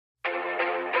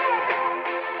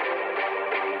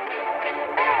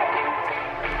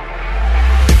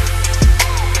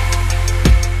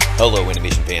Hello,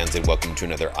 animation fans, and welcome to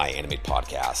another iAnimate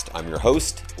podcast. I'm your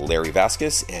host, Larry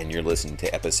Vasquez, and you're listening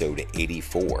to episode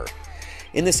 84.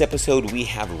 In this episode, we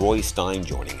have Roy Stein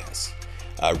joining us.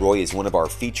 Roy is one of our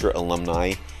feature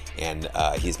alumni, and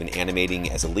he's been animating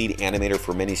as a lead animator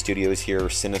for many studios here,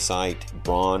 CineSite,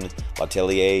 Bron,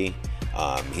 L'Atelier.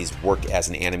 He's worked as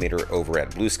an animator over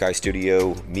at Blue Sky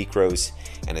Studio, Mikros,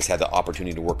 and has had the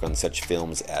opportunity to work on such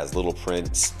films as Little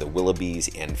Prince, The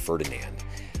Willoughbys, and Ferdinand.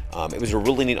 It was a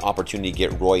really neat opportunity to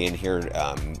get Roy in here.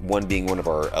 One being one of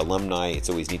our alumni, it's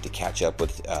always neat to catch up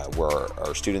with where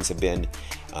our students have been,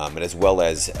 and as well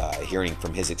as hearing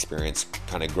from his experience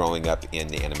kind of growing up in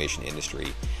the animation industry.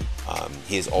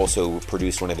 He has also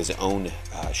produced one of his own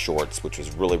shorts, which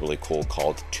was really, really cool,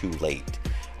 called Too Late.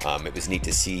 It was neat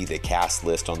to see the cast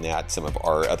list on that, some of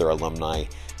our other alumni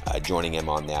joining him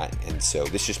on that. And so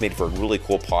this just made for a really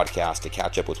cool podcast to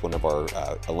catch up with one of our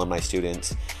alumni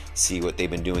students, see what they've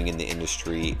been doing in the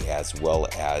industry, as well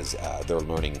as their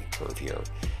learning curve here.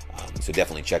 So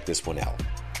definitely check this one out.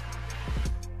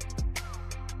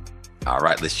 All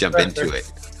right, let's jump into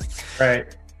it.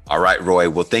 Right. All right,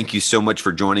 Roy. Well, thank you so much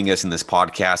for joining us in this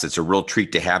podcast. It's a real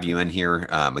treat to have you in here.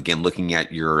 Again, looking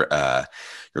at your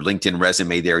LinkedIn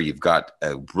resume there, you've got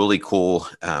a really cool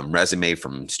resume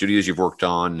from studios you've worked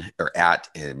on or at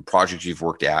and projects you've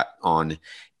worked on,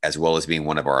 as well as being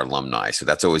one of our alumni. So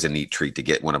that's always a neat treat to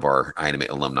get one of our iAnimate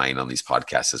alumni in on these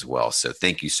podcasts as well. So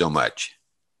thank you so much.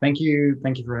 Thank you.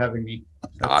 Thank you for having me.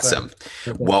 Awesome.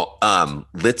 Well,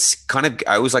 let's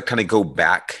I always like go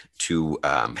back to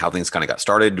how things kind of got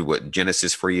started, what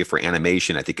genesis for you for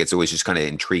animation. I think it's always just kind of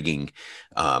intriguing.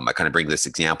 I kind of bring this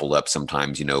example up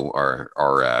sometimes,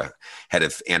 our head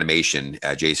of animation,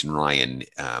 Jason Ryan,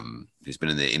 who's been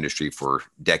in the industry for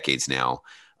decades now,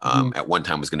 at one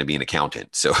time was going to be an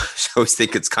accountant. So I always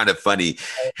think it's kind of funny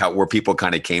where people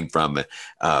kind of came from.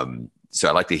 So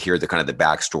I'd like to hear the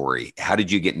backstory. How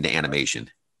did you get into animation?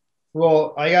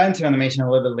 Well, I got into animation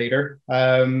a little bit later.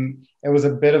 It was a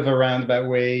bit of a roundabout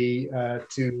way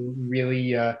to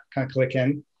really kind of click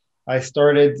in. I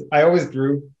always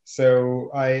drew, so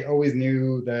I always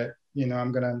knew that,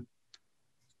 I'm going to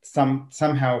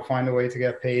somehow find a way to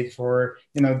get paid for,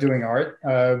 doing art.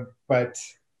 But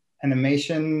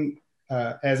animation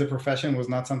as a profession was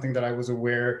not something that I was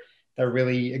aware that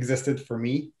really existed for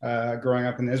me. Growing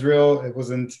up in Israel,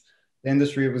 the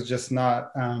industry was just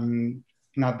not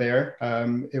there.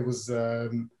 It was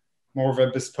more of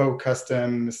a bespoke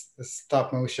custom,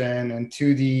 stop motion and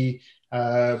 2D,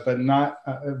 but not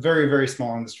a very, very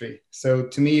small industry. So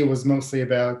to me, it was mostly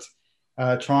about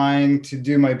trying to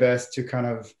do my best to kind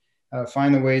of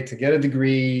find a way to get a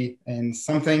degree in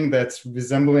something that's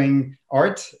resembling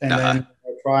art and then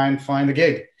try and find a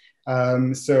gig.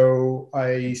 So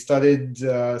I studied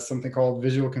something called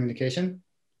visual communication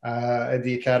at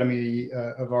the Academy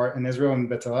of Art in Israel in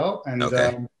Betzalel. And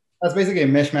that's basically a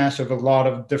mishmash of a lot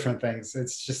of different things.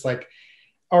 It's just like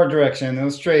art direction,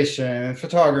 illustration,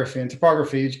 photography, and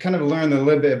typography. You kind of learn a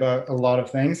little bit about a lot of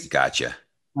things. Gotcha.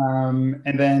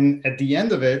 And then at the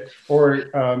end of it, or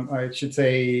I should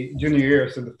say junior year,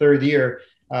 so the third year,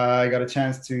 I got a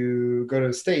chance to go to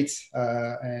the States.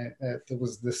 And there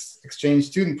was this exchange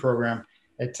student program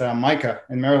at MICA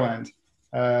in Maryland.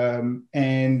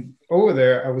 And over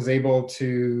there, I was able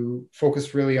to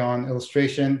focus really on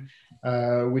illustration,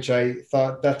 which I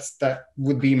thought that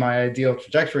would be my ideal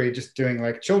trajectory, just doing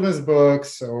like children's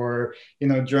books or,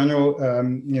 general,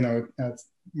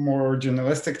 more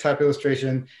journalistic type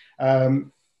illustration.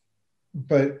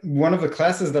 But one of the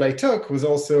classes that I took was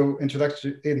also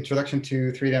introduction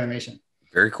to 3D animation.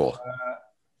 Very cool.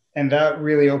 And that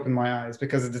really opened my eyes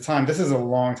because at the time, this is a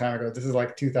long time ago. This is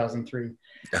like 2003.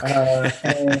 Okay.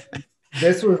 And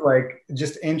this was like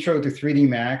just intro to 3D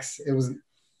Max. It was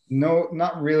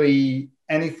not really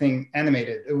anything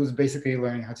animated. It was basically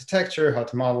learning how to texture, how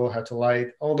to model, how to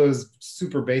light, all those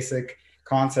super basic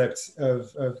concepts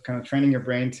of kind of training your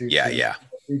brain to what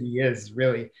 3D is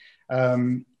really.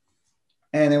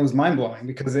 And it was mind-blowing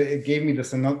because it gave me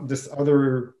this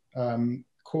other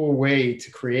cool way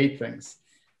to create things.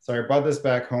 So I brought this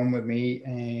back home with me,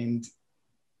 and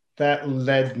that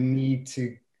led me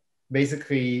to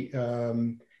basically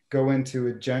go into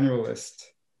a generalist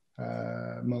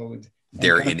mode.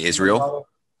 There in Israel?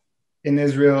 In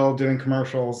Israel, doing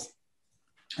commercials.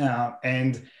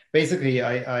 And basically,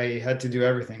 I had to do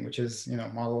everything, which is,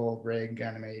 model, rig,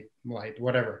 animate, light,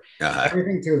 whatever.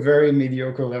 Everything to a very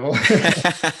mediocre level.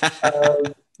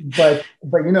 But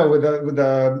with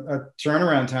a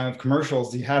turnaround time of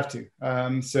commercials, you have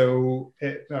to. So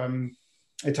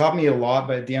it taught me a lot,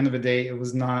 but at the end of the day, it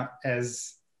was not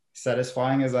as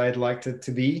satisfying as I'd liked it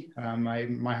to be.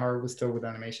 My heart was still with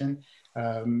animation.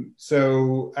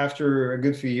 So after a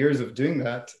good few years of doing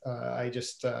that,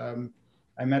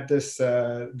 I met this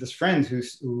friend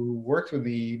who worked with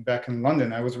me back in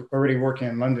London. I was already working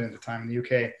in London at the time in the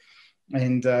UK,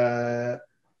 and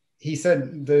he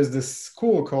said there's this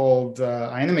school called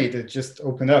iAnimate that just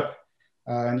opened up,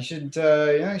 and you should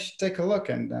take a look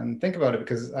and think about it,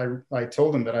 because I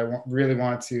told him that really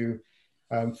wanted to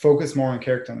focus more on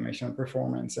character animation and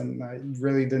performance, and I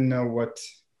really didn't know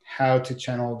how to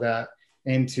channel that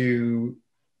into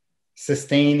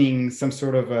sustaining some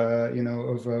sort of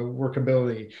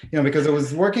workability, because I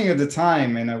was working at the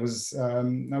time, and I was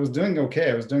doing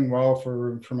okay. I was doing well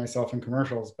for myself in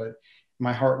commercials, but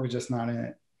my heart was just not in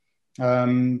it.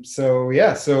 So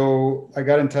I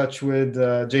got in touch with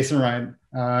Jason Ryan.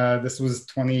 This was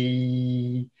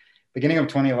beginning of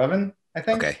 2011, I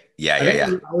think. Okay. Yeah, I yeah,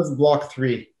 think yeah. I was block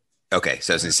 3. Okay,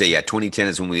 so I was gonna say, yeah, 2010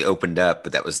 is when we opened up,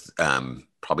 but that was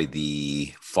probably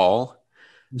the fall.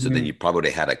 So then you probably would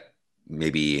have had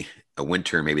maybe a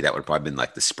winter. Maybe that would have probably been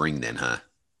like the spring then, huh?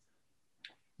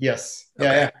 Yes. Yeah,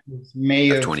 Okay, yeah. It was May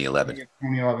of of 2011.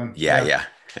 2011. Yeah, Yeah.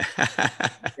 yeah.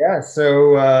 Yeah.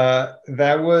 So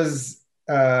that was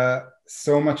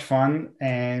so much fun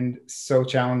and so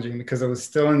challenging, because I was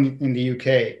still in the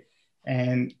UK,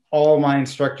 and all my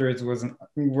instructors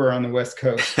were on the West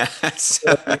Coast.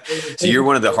 So, so you're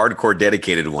one of the hardcore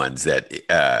dedicated ones that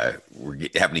were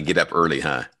having to get up early,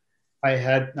 huh? I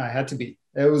had to be.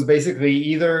 It was basically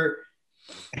either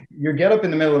you get up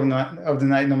in the middle of the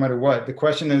night no matter what. The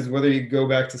question is whether you go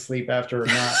back to sleep after or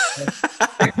not.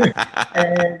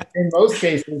 And in most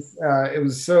cases, it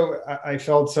was I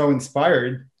felt so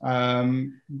inspired,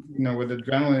 with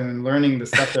adrenaline and learning the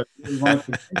stuff that I really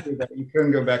wanted to do, that you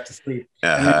couldn't go back to sleep.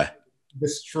 And Uh-huh.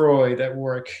 destroyed at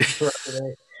work throughout the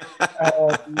day.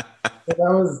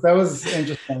 So that was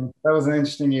interesting. That was an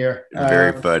interesting year.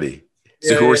 Very funny.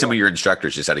 So who Yeah, were some of your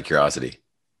instructors, just out of curiosity?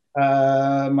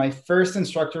 my first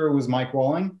instructor was Mike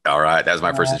Walling. All right, that was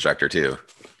my first Uh, instructor too.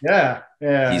 yeah,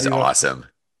 He's awesome.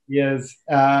 he is.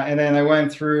 And then I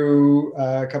went through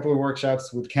a couple of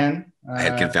workshops with Ken. I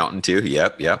had Ken Fountain too.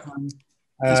 Yep, yep.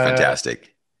 He's Uh,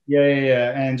 fantastic.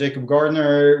 yeah. And Jacob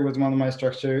Gardner was one of my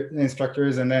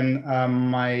instructors. And then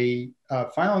my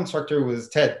final instructor was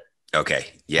Ted. Okay,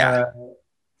 yeah. Uh,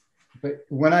 but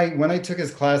when I took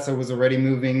his class, I was already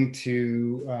moving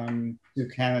to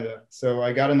Canada. So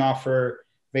I got an offer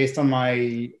based on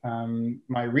my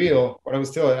reel. But I was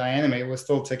still at iAnimate, was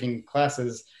still taking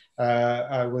classes.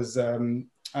 I was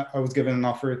given an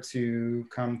offer to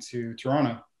come to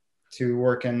Toronto to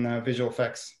work in visual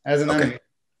effects as an Okay. animator.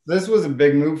 This was a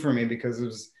big move for me, because it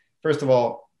was, first of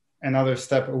all, another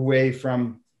step away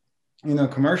from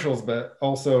commercials, but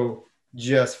also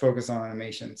just focus on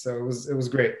animation. So it was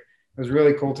great. It was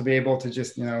really cool to be able to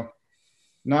just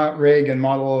not rig and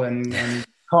model and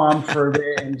comp for a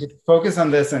bit, and just focus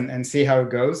on this and see how it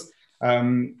goes.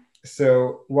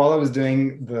 So while I was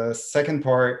doing the second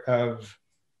part of,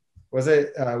 was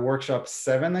it workshop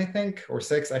 7, I think, or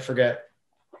 6, I forget,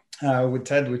 with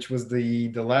Ted, which was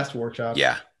the last workshop.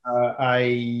 Yeah.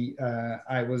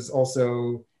 I was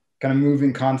also kind of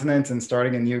moving continents and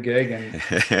starting a new gig, and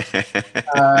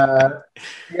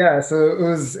so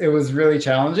it was really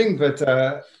challenging, but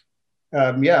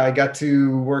I got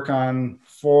to work on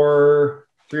 3 or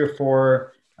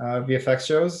 4 VFX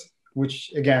shows,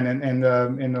 which again, in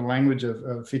the language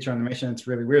of feature animation, it's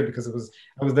really weird, because I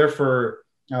was there for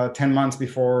 10 months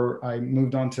before I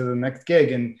moved on to the next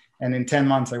gig, and in 10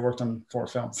 months I worked on 4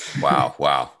 films. Wow,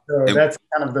 wow. So And that's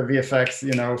kind of the VFX,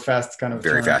 fast kind of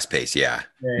very turn. fast paced, yeah.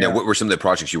 Now, Yeah. what were some of the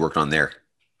projects you worked on there?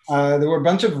 There were a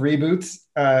bunch of reboots.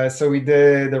 So we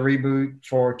did the reboot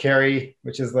for Carrie,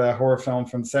 which is the horror film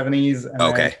from the 70s, and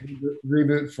Okay. then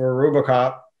reboot for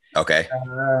RoboCop. Okay.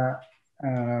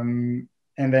 And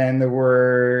then there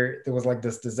was like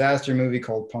this disaster movie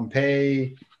called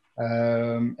Pompeii,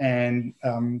 and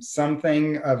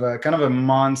something of a kind of a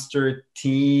monster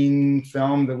teen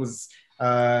film that was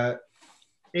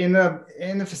in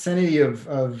the vicinity of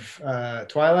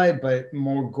Twilight, but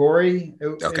more gory.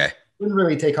 Okay. It didn't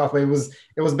really take off, but it was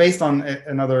based on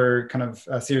another kind of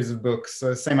series of books.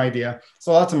 So same idea.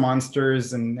 So lots of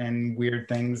monsters and weird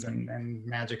things and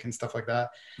magic and stuff like that.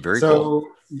 Very so cool.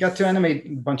 got to animate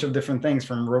a bunch of different things,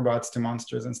 from robots to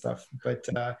monsters and stuff. But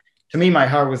to me, my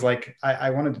heart was like,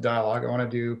 I want to do dialogue. I want to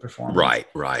do performance. Right.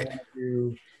 I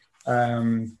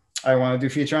want to do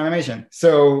feature animation.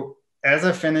 So as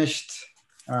I finished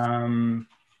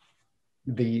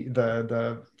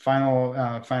the final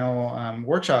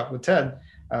workshop with Ted,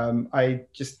 I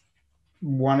just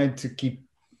wanted to keep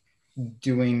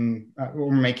doing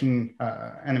or making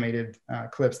animated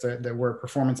clips that were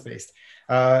performance based.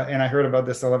 And I heard about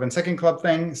this 11-second club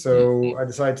thing, so I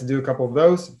decided to do a couple of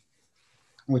those,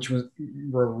 which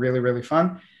were really, really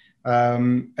fun.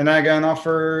 And then I got an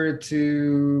offer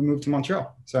to move to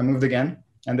Montreal. So I moved again,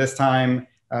 and this time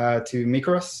to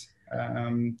Micros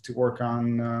to work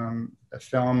on a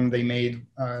film they made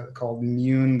called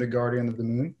Mune, the Guardian of the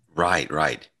Moon. Right,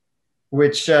 right.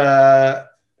 Which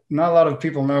not a lot of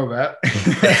people know about.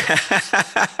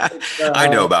 I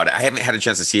know about it. I haven't had a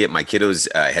chance to see it. My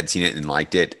kiddos had seen it and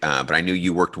liked it, but I knew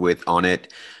you worked on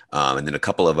it. And then a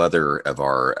couple of other of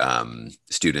our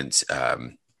students,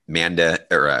 Amanda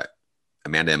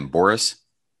and Boris.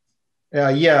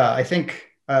 Yeah, I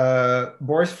think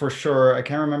Boris for sure. I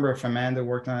can't remember if Amanda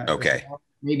worked on it. Okay.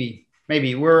 Maybe.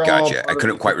 We're Gotcha. all. I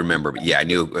couldn't quite remember, but yeah, I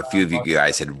knew a few of you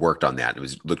guys had worked on that.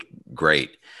 It looked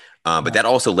great. But that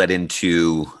also led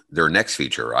into their next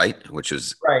feature, right? Which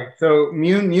is right. So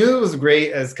Mune was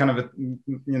great as kind of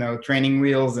a training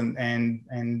wheels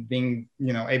and being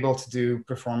able to do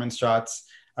performance shots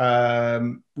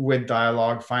with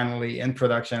dialogue finally in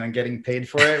production and getting paid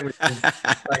for it, which is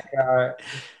like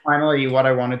finally what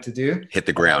I wanted to do. Hit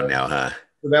the ground now, huh?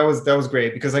 So that was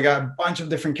great because I got a bunch of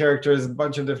different characters, a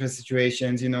bunch of different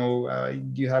situations. You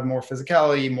have more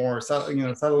physicality, more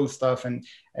subtle stuff, and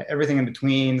everything in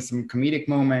between. Some comedic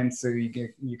moments, so you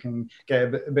can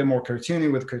get a bit more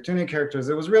cartoony with cartoony characters.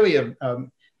 It was really a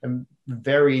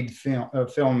varied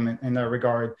film in that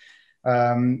regard.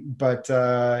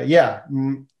 Yeah.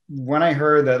 When I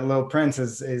heard that Little Prince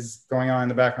is going on in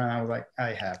the background, I was like,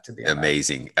 I have to be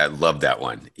amazing. I love that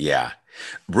one. Yeah.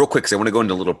 Real quick, because I want to go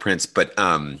into Little Prince, but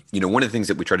one of the things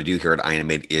that we try to do here at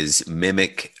iAnimate is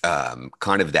mimic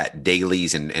kind of that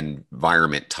dailies and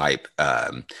environment type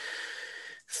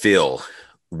feel.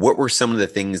 What were some of the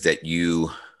things that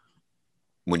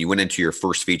when you went into your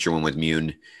first feature one with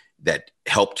Mune, that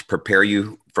helped prepare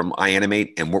you from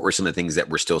iAnimate, and what were some of the things that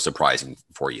were still surprising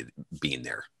for you being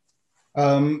there?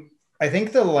 I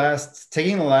think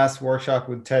taking the last workshop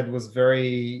with Ted was very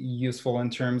useful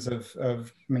in terms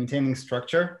of maintaining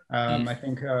structure. I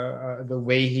think the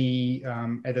way he,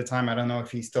 at the time, I don't know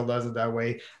if he still does it that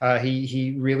way,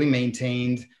 he really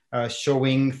maintained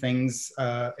showing things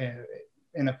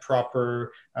in a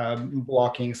proper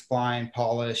blocking, spline,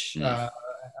 polish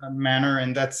manner.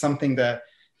 And that's something that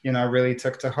I really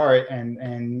took to heart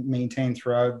and maintained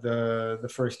throughout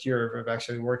the first year of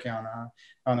actually working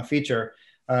on a feature.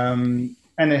 And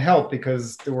it helped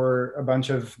because there were a bunch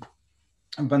of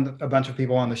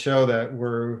people on the show that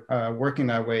were working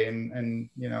that way, and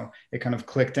it kind of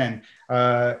clicked in.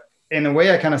 In a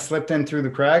way, I kind of slipped in through the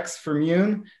cracks for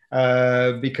Mune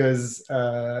because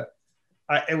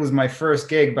it was my first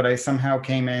gig, but I somehow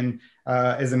came in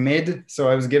as a mid, so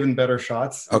I was given better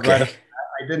shots. Okay.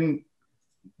 I didn't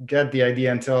get the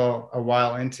idea until a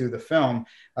while into the film,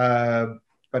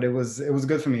 but it was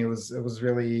good for me. It was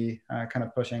really kind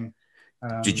of pushing.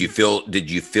 Did you feel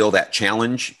that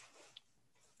challenge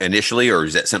initially, or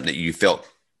is that something that you felt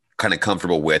kind of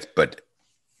comfortable with? But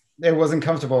it wasn't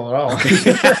comfortable at all.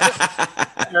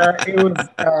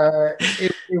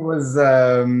 It was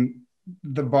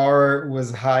the bar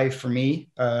was high for me.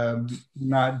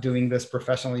 Not doing this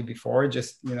professionally before,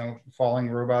 just following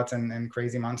robots and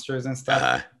crazy monsters and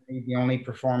stuff. The only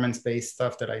performance-based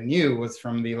stuff that I knew was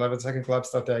from the 11-second club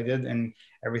stuff that I did and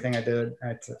everything I did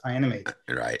at iAnimate.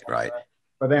 Right.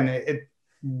 But then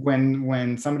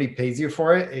when somebody pays you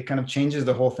for it, it kind of changes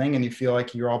the whole thing, and you feel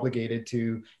like you're obligated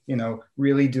to,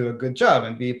 really do a good job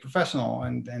and be a professional,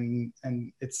 and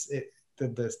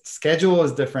the schedule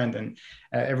is different and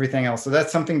everything else. So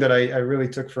that's something that I really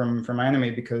took from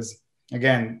iAnimate, because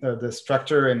again, the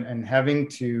structure and having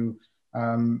to,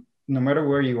 no matter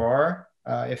where you are,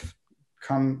 if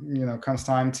comes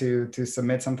time to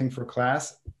submit something for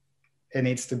class, it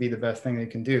needs to be the best thing they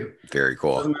can do. Very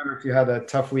cool. It doesn't matter if you had a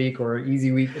tough week or an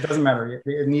easy week. It doesn't matter.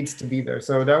 It needs to be there.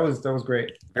 So that was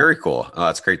great. Very cool. Oh,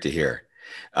 that's great to hear.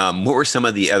 What were some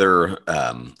of the other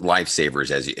lifesavers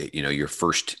as your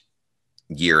first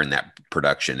year in that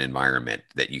production environment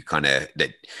that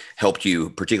helped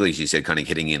you, particularly as you said, kind of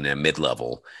hitting in a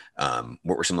mid-level?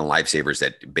 What were some of the lifesavers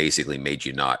that basically made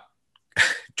you not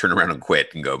turn around and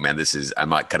quit and go, man, I'm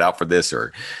not cut out for this?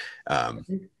 Or I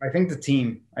think the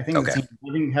team. The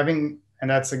team having, and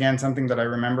that's again something that I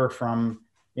remember from,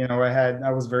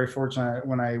 I was very fortunate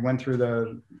when I went through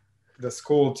the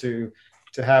school to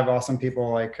have awesome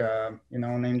people like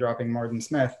name dropping Martin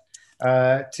Smith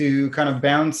to kind of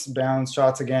bounce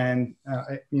shots again,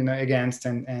 against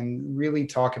and really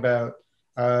talk about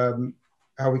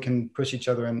how we can push each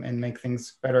other and make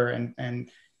things better and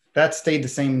that stayed the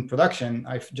same in production.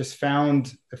 I just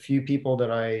found a few people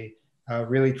that I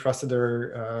really trusted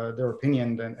their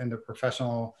opinion and the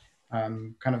professional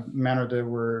kind of manner they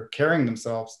were carrying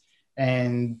themselves,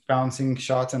 and bouncing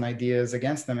shots and ideas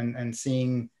against them, and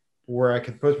seeing where I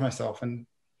could put myself. And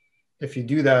if you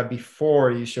do that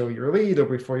before you show your lead or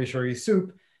before you show your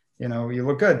soup, you know, you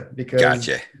look good, because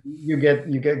Gotcha. you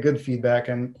get good feedback,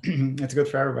 and it's good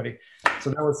for everybody.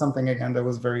 So that was something, again, that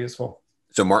was very useful.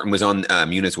 So Martin was on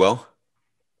Mune as well?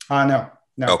 No.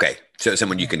 Okay. So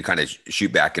someone you can kind of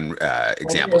shoot back and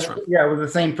examples from. Yeah, it was the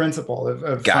same principle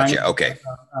of Gotcha. finding Okay.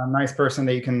 a nice person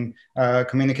that you can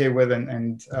communicate with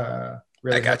and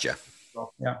really I gotcha.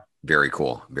 Yeah. Very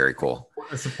cool. Very cool.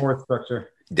 A support structure.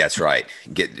 That's right.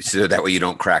 So that way you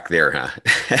don't crack there, huh?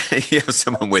 You have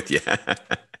someone with you.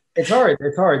 It's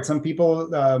hard. Some people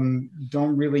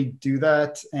don't really do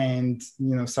that, and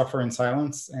suffer in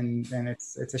silence, and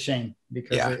it's a shame,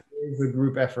 because it is a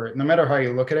group effort. No matter how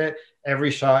you look at it,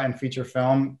 every shot in feature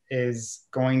film is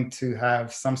going to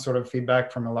have some sort of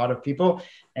feedback from a lot of people,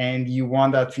 and you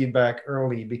want that feedback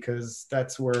early, because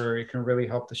that's where it can really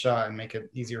help the shot and make it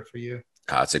easier for you.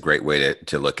 It's a great way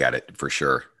to look at it, for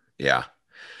sure. Yeah.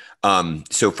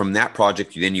 So from that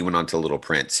project, then you went on to Little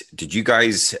Prince. Did you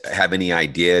guys have any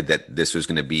idea that this was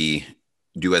going to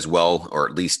do as well, or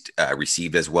at least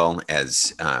receive as well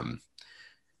as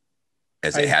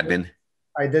it had been?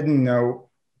 I didn't know,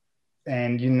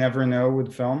 and you never know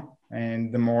with film.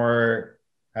 And the more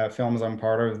films I'm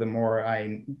part of, the more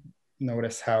I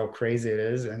notice how crazy it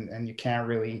is, and you can't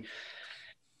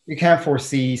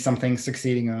foresee something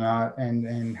succeeding or not,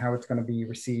 and how it's going to be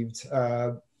received.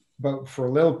 But for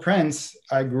Little Prince,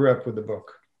 I grew up with the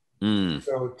book.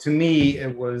 So to me,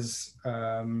 it was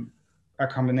a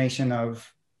combination of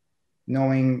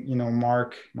knowing,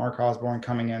 Mark Osborne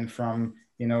coming in from,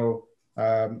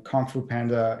 Kung Fu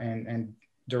Panda, and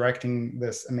directing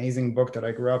this amazing book that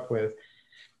I grew up with.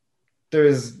 There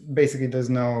was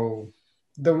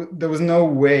no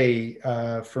way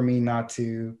for me not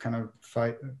to kind of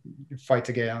fight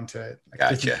to get onto it.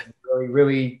 Gotcha.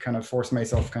 Really kind of force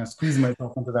myself, kind of squeeze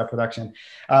myself into that production.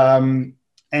 And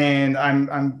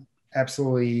I'm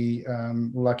absolutely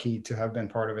lucky to have been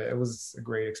part of it. It was a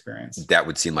great experience. That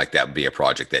would seem like that would be a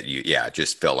project that you,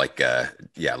 just felt like,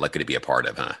 lucky to be a part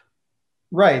of, huh?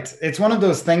 Right. It's one of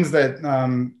those things that,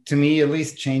 to me, at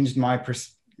least changed my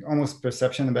almost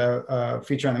perception about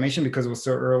feature animation, because it was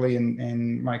so early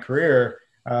in my career.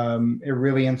 It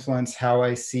really influenced how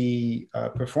I see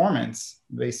performance,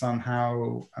 based on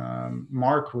how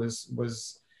Mark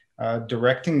was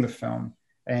directing the film,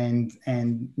 and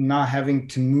not having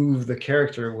to move the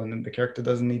character when the character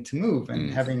doesn't need to move,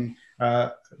 and having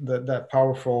that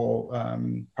powerful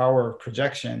power of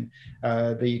projection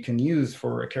that you can use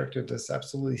for a character that's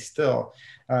absolutely still.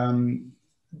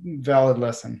 Valid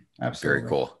lesson. Absolutely. Very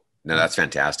cool. No, that's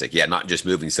fantastic. Yeah, not just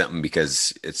moving something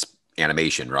because it's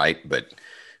animation, right? But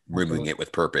moving it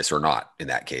with purpose, or not in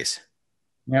that case.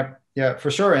 Yep. Yeah,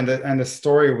 for sure. And the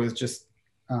story was just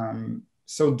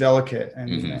so delicate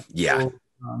and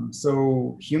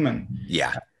so human.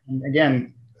 Yeah. And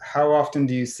again, how often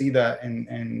do you see that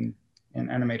in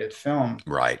animated film?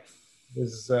 Right. It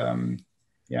was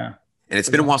yeah. And it's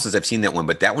been a while since I've seen that one,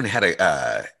 but that one had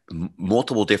a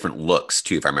multiple different looks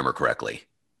too, if I remember correctly.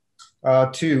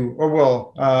 Two. Oh,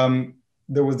 well,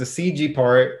 there was the CG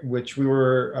part, which we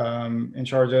were in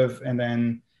charge of, and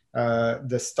then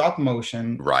the stop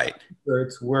motion. Right.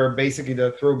 Were basically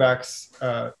the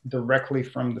throwbacks directly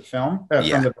from the film, from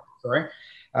the book, sorry.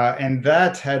 And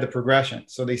that had the progression.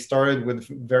 So they started with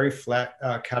very flat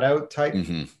cutout type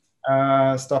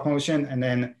stop motion, and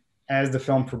then as the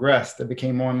film progressed, it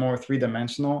became more and more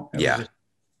three-dimensional. It was just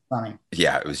stunning.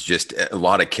 Yeah, it was just a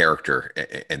lot of character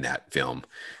in that film.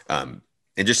 And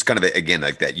just kind of, again,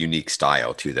 like that unique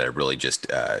style too, that I really just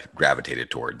gravitated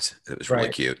towards. It was really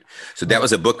cute. So that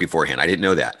was a book beforehand. I didn't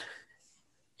know that.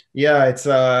 Yeah, it's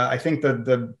I think that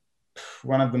the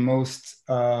one of the most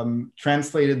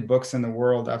translated books in the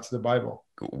world after the Bible.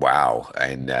 Wow.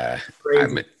 And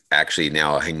I'm actually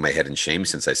now hanging my head in shame,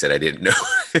 since I said I didn't know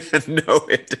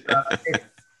it.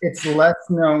 It's less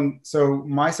known. So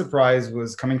my surprise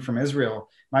was coming from Israel.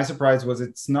 My surprise was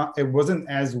it wasn't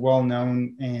as well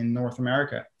known in North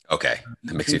America. Okay,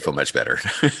 that makes me feel much better.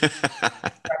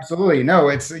 Absolutely, no,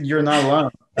 you're not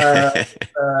alone. I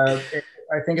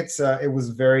think it was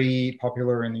very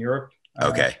popular in Europe.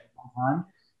 Okay.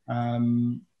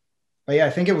 But yeah,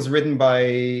 I think it was written by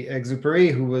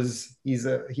Exupéry,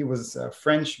 he was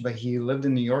French, but he lived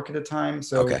in New York at the time.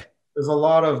 So there's a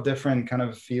lot of different kind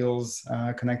of feels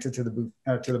connected to the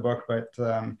book. But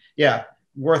yeah,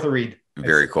 worth a read.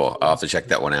 Very cool. I'll have to check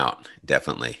that one out.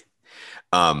 Definitely.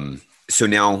 So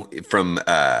now from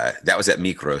that was at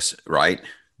Mikros, right?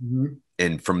 Mhm.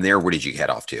 And from there, where did you head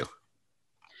off to?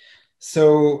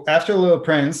 So after Little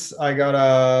Prince, I got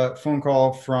a phone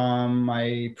call from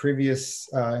my previous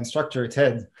instructor,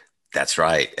 Ted That's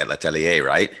right, at L'Atelier,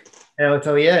 right?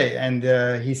 Atelier, and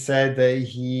he said that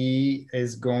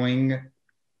he's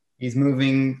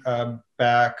moving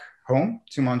back home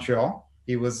to Montreal.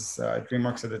 He was at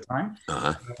DreamWorks at the time,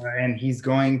 Uh-huh. and he's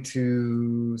going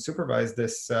to supervise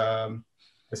this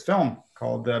film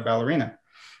called Ballerina.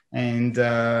 And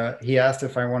he asked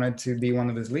if I wanted to be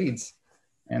one of his leads.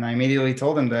 And I immediately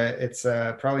told him that it's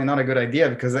probably not a good idea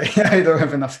because I don't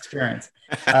have enough experience.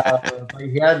 But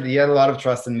he had a lot of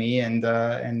trust in me, and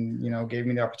gave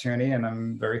me the opportunity, and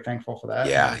I'm very thankful for that. And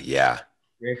it Yeah, was yeah. a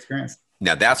great experience.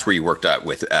 Now that's where you worked out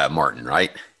with Martin,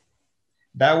 right?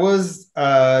 That was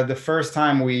the first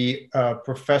time we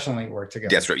professionally worked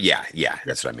That's together. right. Yeah, yeah.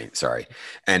 That's what I mean. Sorry.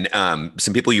 And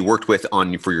some people you worked with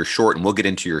on for your short, and we'll get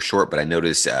into your short, but I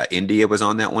noticed India was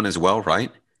on that one as well,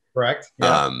 right? Correct?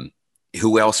 Yeah. Um,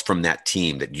 who else from that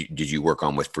team that did you work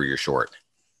on with for your short?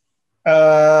 Is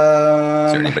there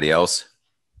Um, anybody else?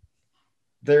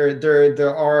 there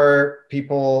are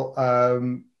people.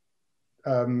 Um,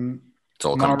 It's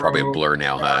all kind of probably a Mauro. blur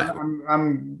now, Yeah, huh?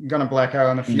 I'm gonna black out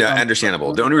on a few. No,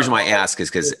 understandable. The only reason why I ask is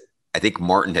because I think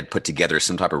Martin had put together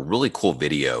some type of really cool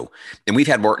video, and we've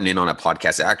had Martin in on a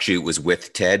podcast. Actually, it was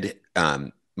with Ted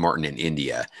Martin in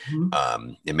India,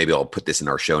 Mhm. and maybe I'll put this in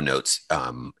our show notes.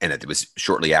 And it was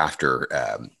shortly after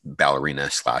Ballerina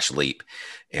 / Leap,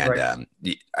 and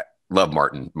Right. I love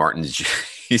Martin. Martin's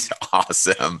he's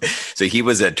awesome. So he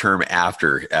was a term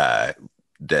after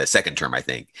the second term, I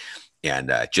think,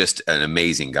 and just an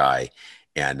amazing guy.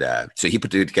 And so he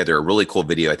put together a really cool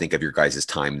video, I think, of your guys'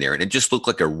 time there. And it just looked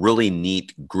like a really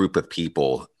neat group of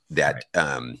people that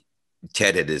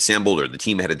Ted had assembled or the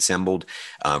team had assembled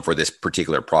for this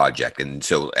particular project. And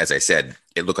so, as I said,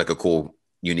 it looked like a cool,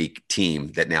 unique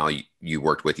team that now you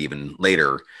worked with even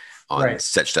later on Right.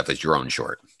 such stuff as your own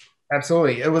short.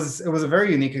 Absolutely. It was a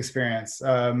very unique experience.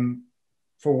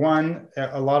 For one,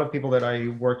 a lot of people that I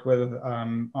worked with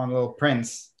on Little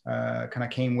Prince kind of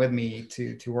came with me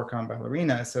to work on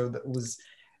Ballerina. So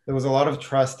there was a lot of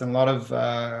trust and a lot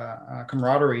of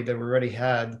camaraderie that we already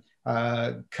had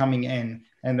coming in.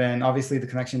 And then obviously the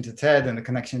connection to Ted and the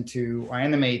connection to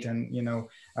iAnimate, and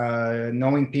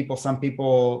knowing people, some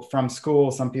people from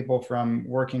school, some people from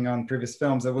working on previous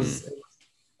films. It was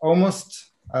almost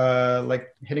like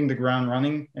hitting the ground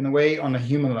running in a way on a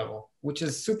human level, which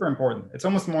is super important. It's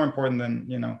almost more important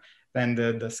than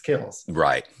the skills,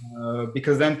 Right.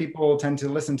 because then people tend to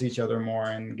listen to each other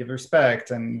more and give respect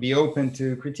and be open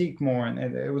to critique more, and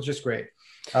it was just great.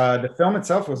 The film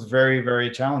itself was very,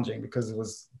 very challenging because it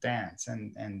was dance,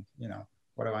 and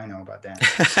what do I know about dance?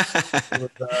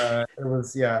 It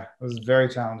was very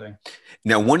challenging.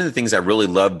 Now, one of the things I really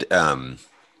loved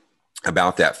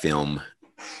about that film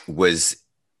was,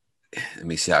 let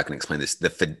me see how I can explain this,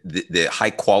 the high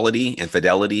quality and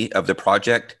fidelity of the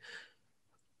project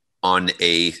on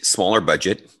a smaller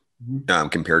budget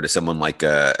compared to someone like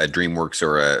a DreamWorks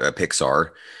or a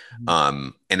Pixar.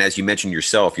 And as you mentioned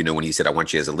yourself, when he said, I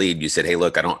want you as a lead, you said, hey,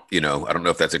 look, I don't know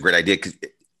if that's a great idea.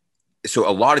 So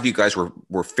a lot of you guys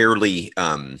were fairly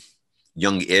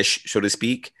young-ish, so to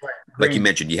speak. Right. Like you Green.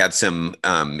 mentioned, you had some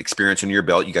experience under your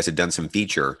belt. You guys had done some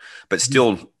feature, but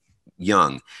still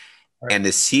young. Right. And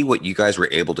to see what you guys were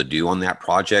able to do on that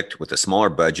project with a smaller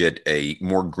budget, a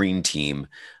more green team,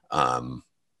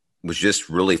 was just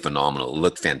really phenomenal. It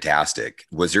looked fantastic.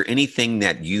 Was there anything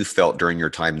that you felt during your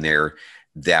time there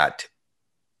that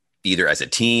either as a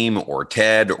team or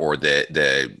Ted or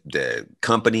the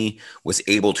company was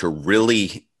able to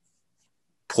really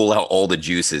pull out all the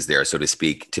juices there, so to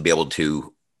speak, to be able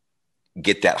to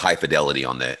get that high fidelity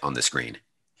on the screen?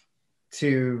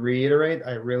 To reiterate,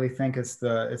 I really think it's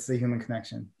the human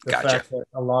connection. The Gotcha. fact that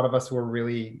a lot of us were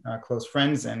really close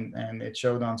friends, and it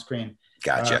showed on screen.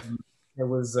 Gotcha. It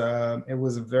was a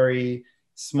very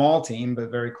small team,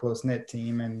 but very close knit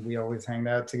team, and we always hanged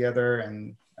out together.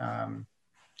 And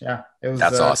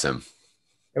That's awesome.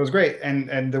 it was great,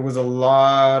 and there was a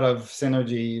lot of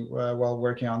synergy while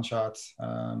working on shots.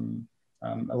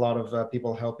 A lot of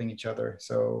people helping each other,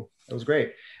 so it was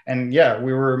great. And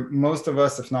most of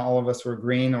us, if not all of us, were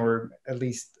green, or at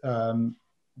least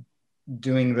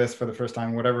doing this for the first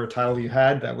time. Whatever title you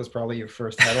had, that was probably your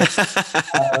first title.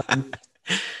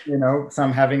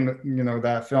 Some having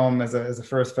that film as a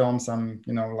first film, some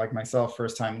like myself,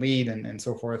 first time lead, and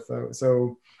so forth.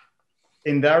 So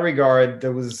in that regard,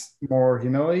 there was more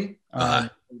humility.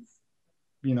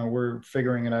 We're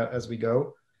figuring it out as we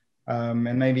go.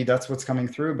 And maybe that's what's coming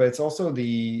through, but it's also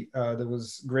there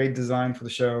was great design for the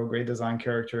show, great design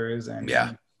characters, Yeah.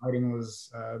 and writing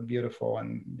was beautiful.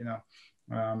 And,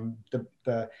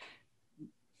 the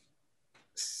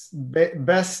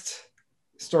best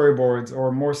storyboards,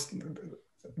 or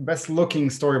best looking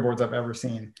storyboards I've ever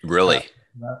seen. Really?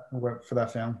 For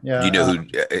that film. Do you Yeah. know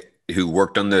who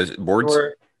worked on the There boards?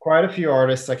 were quite a few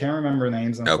artists. I can't remember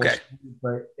names, Okay. unfortunately,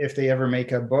 but if they ever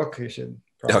make a book, you should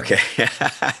probably. Okay.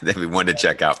 That'd be one to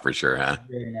check out for sure, huh?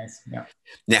 Really nice. Yeah.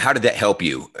 Now, how did that help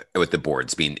you with the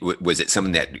boards? I mean, was it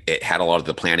something that it had a lot of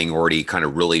the planning already kind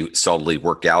of really solidly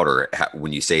worked out, or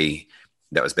when you say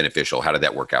that was beneficial, how did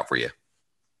that work out for you?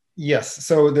 Yes.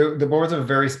 So the boards are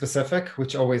very specific,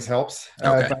 which always helps,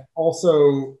 Okay. but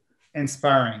also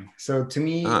inspiring. So to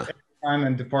me, Uh, every time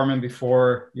a department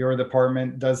before your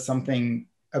department does something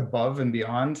above and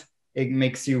beyond, it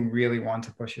makes you really want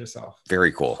to push yourself.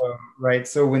 very cool. Right.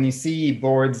 So when you see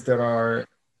boards that are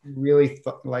really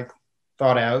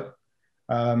thought out,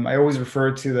 I always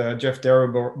refer to the Jeff Darrow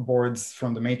boards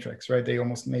from The Matrix, right? They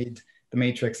almost made The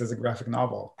Matrix as a graphic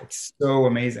novel. It's so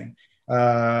amazing.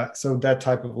 So that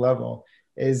type of level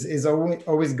is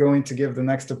always going to give the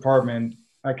next department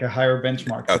like a higher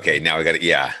benchmark. Okay. Now we got it.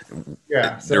 Yeah.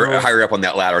 Yeah. They're So higher up on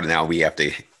that ladder. Now we have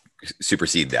to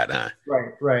supersede that, huh?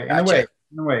 right. Gotcha.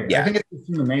 In a way, I Yeah. think it's just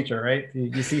human nature, right?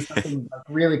 You see something like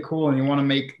really cool and you want to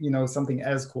make, something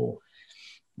as cool.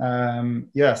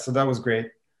 Yeah. So that was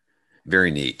great. Very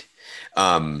neat.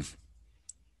 Um,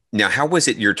 Now, how was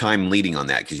it your time leading on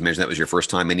that? Because you mentioned that was your first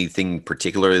time. Anything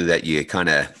particular that you kind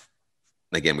of,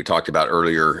 again, we talked about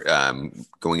earlier,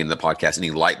 going into the podcast,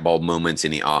 any light bulb moments,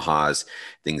 any ahas,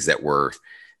 things that were,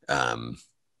 um,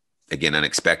 again,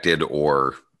 unexpected,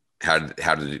 or how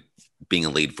did being a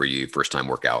lead for you first time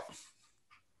work out?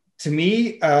 To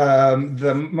me,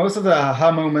 the most of the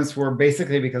aha moments were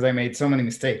basically because I made so many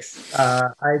mistakes.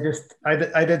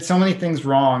 I did so many things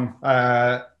wrong,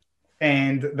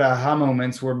 and the aha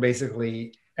moments were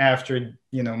basically after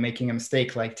making a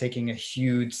mistake, like taking a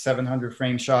huge 700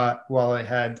 frame shot while I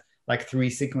had like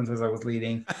three sequences I was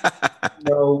leading.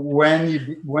 So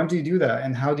when do you do that,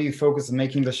 and how do you focus on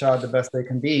making the shot the best they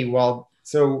can be? Well,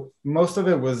 so most of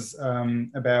it was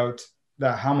about the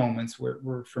aha moments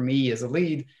were for me as a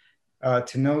lead,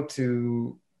 to know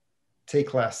to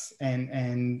take less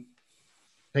and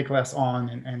take less on,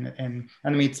 and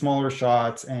animate smaller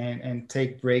shots, and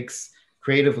take breaks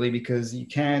creatively, because you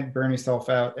can't burn yourself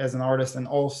out as an artist and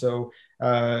also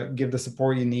give the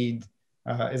support you need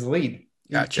as a lead.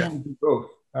 You Gotcha. can't do both.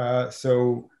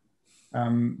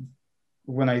 Um,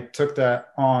 when I took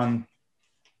that on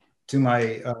to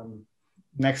my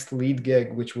next lead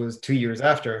gig, which was 2 years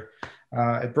after,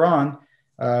 at Bron,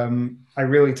 I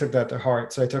really took that to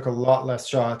heart. So I took a lot less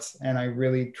shots, and I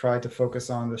really tried to focus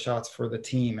on the shots for the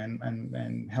team,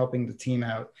 and helping the team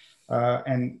out,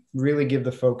 and really give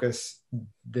the focus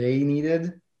they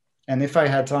needed. And if I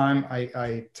had time,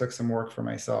 I took some work for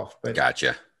myself. But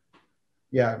Gotcha.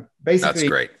 yeah, That's basically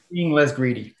great. being less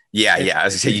greedy. Yeah, yeah.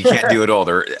 As I say, you can't do it all.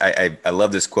 I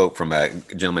love this quote from a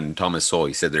gentleman, Thomas Sowell.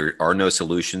 He said, "There are no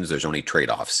solutions. There's only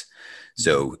trade-offs."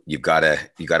 So you gotta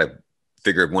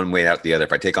figure one way out the other.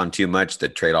 If I take on too much, the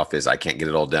trade-off is I can't get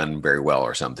it all done very well,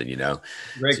 or something.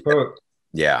 Great So, quote.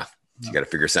 yeah. So you got to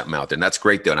figure something out, and that's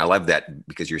great though. And I love that,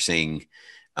 because you're saying,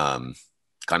 kind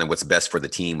of what's best for the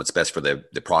team, what's best for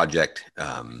the project,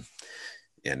 and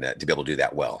to be able to do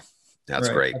that well. That's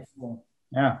Right. great.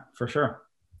 Yeah, for sure.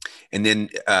 And then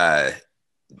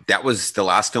that was the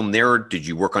last film there. Did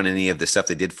you work on any of the stuff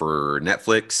they did for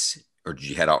Netflix, or did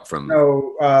you head out from?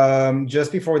 No,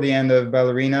 just before the end of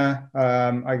Ballerina,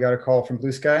 I got a call from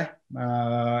Blue Sky,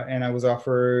 and I was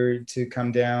offered to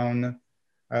come down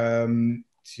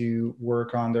to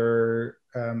work on their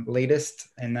latest,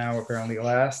 and now apparently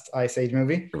last, Ice Age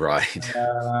movie. Right.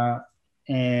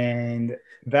 And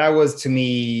that was, to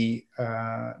me,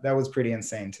 that was pretty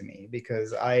insane to me,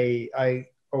 because I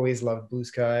always loved Blue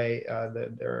Sky.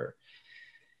 Their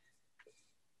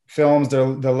films, the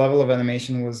level of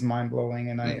animation was mind blowing,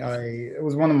 and it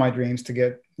was one of my dreams to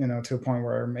get to a point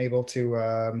where I'm able to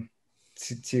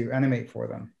animate for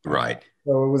them. Right.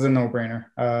 So it was a no brainer.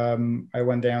 I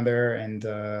went down there, and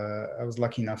I was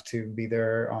lucky enough to be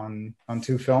there on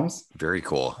two films. Very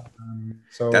cool.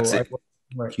 So That's a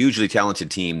right. hugely talented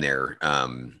team there.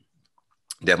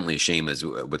 Definitely a shame as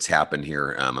what's happened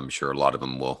here. I'm sure a lot of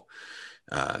them will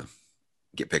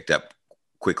get picked up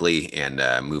quickly and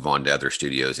move on to other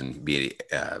studios and be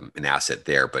an asset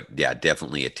there. But yeah,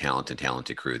 definitely a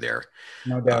talented crew there.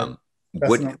 No doubt.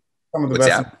 What, Some of the what's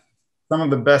best. that? Some of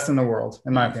the best in the world,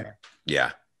 in my opinion.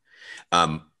 Yeah.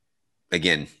 Um,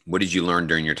 again, what did you learn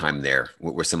during your time there?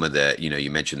 What were some of the,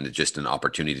 you mentioned that just an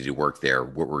opportunity to work there.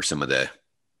 What were some of the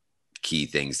key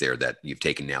things there that you've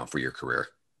taken now for your career?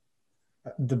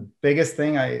 The biggest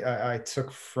thing I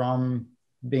took from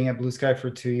being at Blue Sky for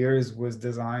 2 years was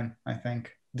design. I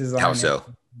think How so?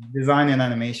 design and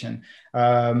animation.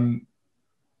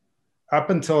 Up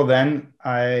until then,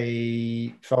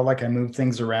 I felt like I moved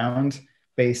things around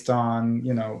based on,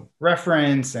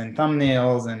 reference and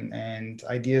thumbnails and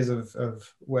ideas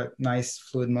of what nice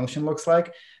fluid motion looks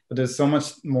like. But there's so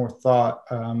much more thought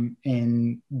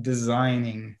in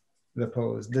designing the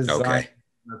pose, designing Okay.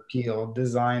 the peel,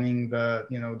 designing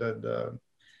the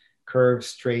curves,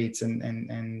 straights,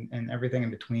 and everything in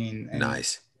between. And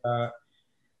Nice. uh,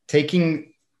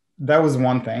 taking that was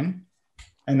one thing.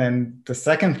 And then the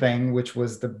second thing, which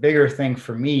was the bigger thing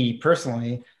for me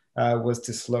personally, was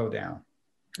to slow down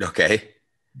Okay.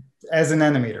 as an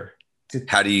animator.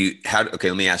 Okay,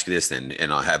 let me ask you this then,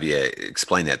 and I'll have you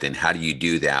explain that then. How do you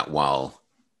do that while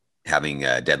having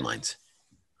deadlines?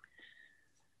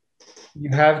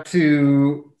 You have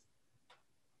to,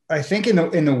 I think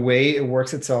in a way it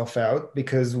works itself out,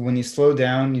 because when you slow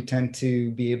down, you tend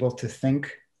to be able to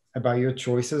think about your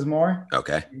choices more.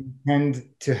 Okay. You tend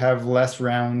to have less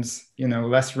rounds in the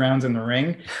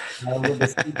ring with the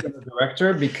speaker and the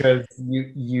director, because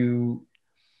you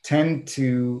tend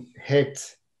to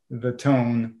hit the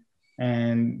tone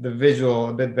and the visual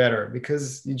a bit better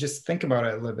because you just think about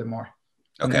it a little bit more.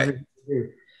 Okay.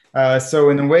 So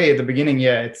in a way, at the beginning,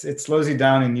 yeah, it slows you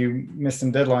down and you miss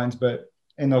some deadlines, but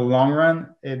in the long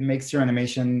run, it makes your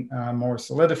animation more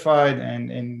solidified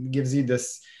and gives you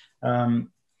this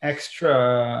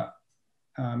extra,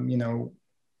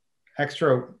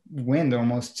 extra wind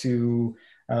almost to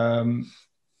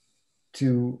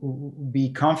be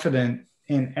confident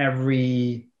in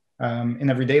every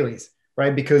dailies,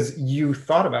 right? Because you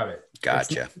thought about it. It's not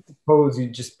Gotcha. a pose you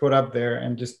just put up there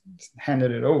and just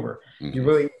handed it over. You Hmm.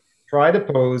 really tried a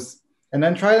pose and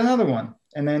then tried another one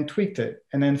and then tweaked it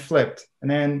and then flipped and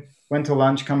then went to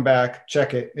lunch, come back,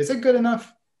 check it. Is it good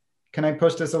enough? Can I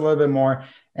push this a little bit more?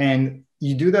 And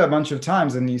you do that a bunch of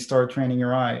times and you start training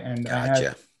your eye. And I had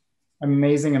Gotcha.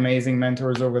 amazing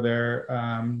mentors over there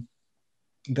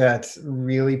that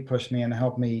really pushed me and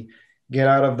helped me get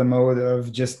out of the mode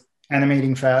of just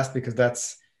animating fast, because that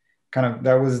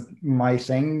was my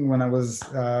thing when I was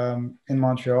in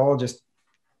Montreal. Just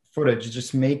footage,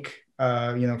 just make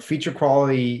feature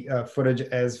quality footage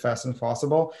as fast as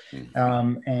possible,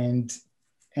 Mhm.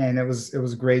 and it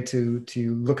was great to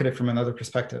look at it from another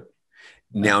perspective.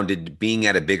 Now, did being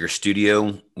at a bigger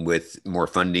studio with more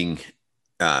funding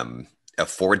um,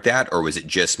 afford that, or was it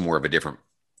just more of a different?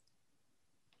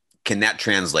 Can that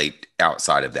translate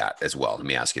outside of that as well? Let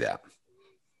me ask you that.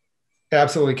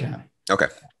 Absolutely can. Okay.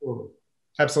 Absolutely.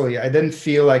 Absolutely. I didn't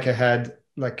feel like I had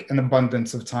like an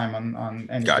abundance of time on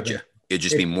any given. Gotcha. It'd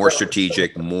just be It's more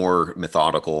strategic, more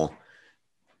methodical,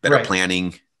 better right,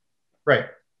 planning. right. Okay.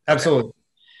 Absolutely.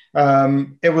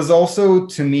 It was also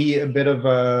to me a bit of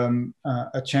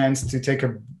a chance to take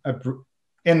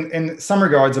in some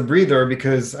regards a breather,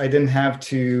 because I didn't have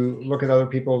to look at other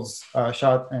people's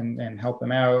shot and help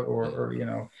them out, or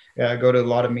go to a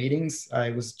lot of meetings. I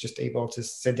was just able to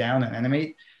sit down and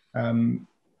animate.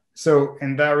 So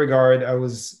in that regard, I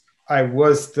was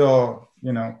still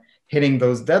hitting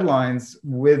those deadlines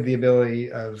with the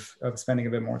ability of spending a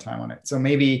bit more time on it. So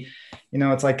maybe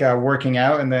it's like working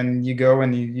out, and then you go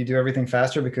and you do everything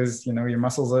faster because your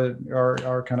muscles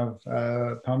are kind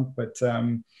of pumped. But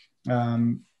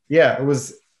yeah, it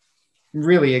was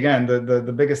really, again,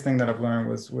 the biggest thing that I've learned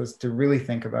was to really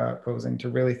think about posing, to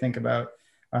really think about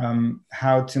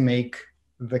how to make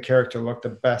the character look the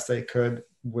best they could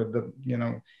with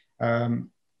the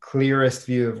clearest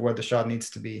view of what the shot needs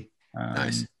to be.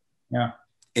 Nice. Yeah.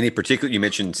 Any particular, you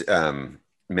mentioned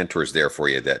mentors there for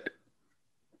you, that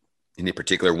any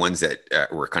particular ones that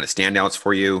were kind of standouts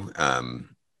for you?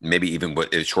 Maybe even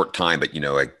what in a short time, but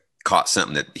I caught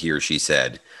something that he or she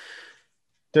said.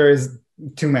 There is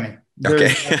too many.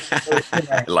 Okay. There's too many.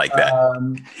 I like that.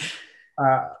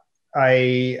 Uh,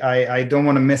 I don't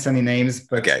want to miss any names,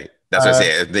 but Okay. That's what I uh,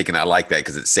 say. I'm thinking I like that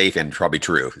because it's safe and probably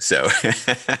true. So,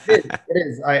 it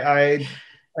is.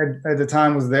 At the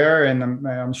time was there, and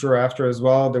I'm sure after as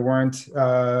well, there weren't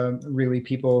really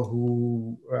people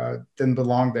who didn't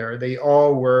belong there. They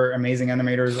all were amazing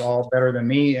animators, all better than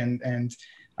me, and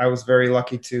I was very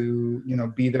lucky to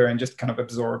be there and just kind of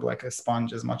absorb like a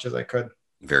sponge as much as I could.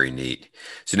 very neat.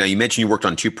 So now you mentioned you worked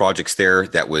on two projects there.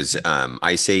 That was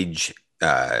Ice Age.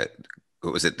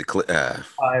 What was it?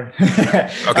 Five.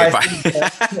 Okay, I fine. think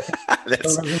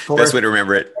That's the best course. way to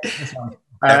remember it. This one.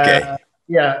 Okay.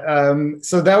 Yeah.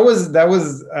 So that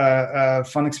was a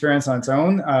fun experience on its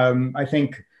own. I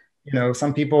think,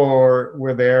 some people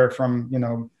were there from,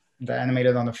 the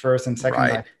animated on the first and second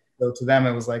Right. batch. So to them,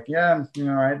 it was like, yeah, all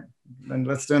right, then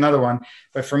let's do another one.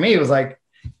 But for me, it was like,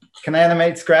 can I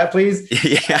animate Scrat, please?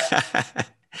 Yeah.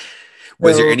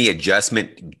 Was there So any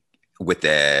adjustment with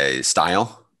the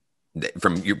style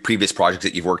from your previous projects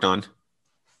that you've worked on?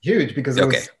 huge because it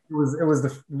Okay. was it was it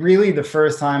was really the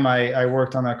first time I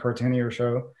worked on a cartoonier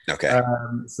show. Okay.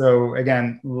 So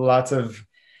again, lots of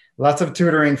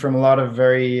tutoring from a lot of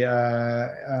very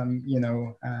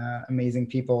amazing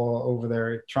people over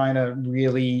there, trying to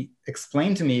really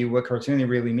explain to me what cartooning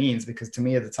really means. Because to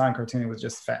me at the time, cartooning was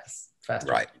just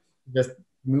faster, Right. just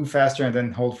move faster and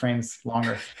then hold frames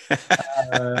longer.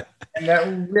 And that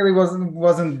really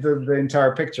wasn't the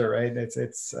entire picture, right?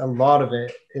 It's a lot of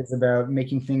it is about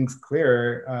making things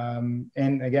clearer,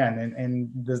 and again,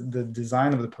 and the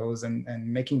design of the pose and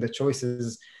making the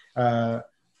choices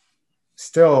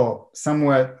still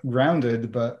somewhat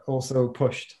grounded, but also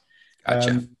pushed.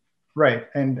 Gotcha. Right,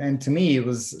 and to me, it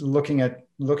was looking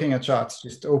at shots,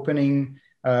 just opening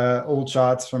old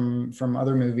shots from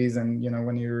other movies, and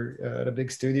when you're at a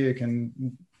big studio, you can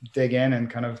dig in and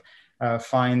kind of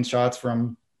find shots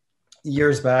from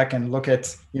years back and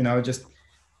just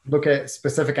look at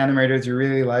specific animators you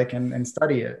really like and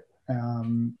study it.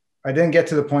 I didn't get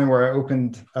to the point where I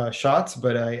opened shots,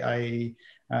 but I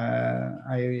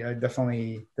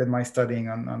definitely did my studying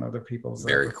on other people's.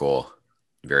 Very cool.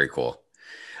 Very cool.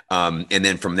 And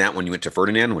then from that one, you went to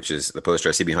Ferdinand, which is the poster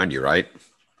I see behind you, right?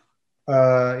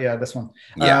 Yeah, this one.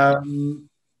 Yeah.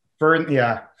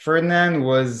 Ferdinand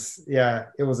was,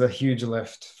 it was a huge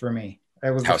lift for me. It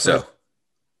was the How first. so?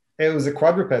 It was a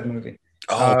quadruped movie.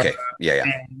 Oh, Uh, okay. Yeah,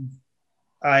 yeah.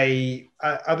 and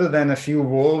other than a few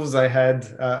wolves, I had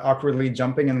awkwardly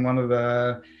jumping in one of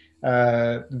the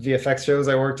VFX shows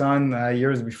I worked on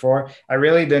years before. I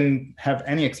really didn't have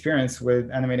any experience with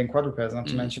animating quadrupeds, not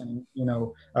to Mm, mention,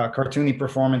 cartoony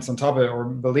performance on top of it, or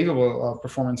believable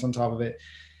performance on top of it.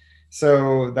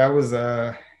 So that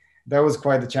was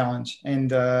quite the challenge,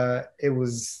 and it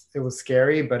was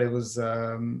scary, but it was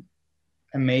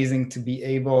amazing to be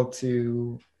able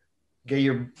to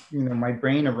get my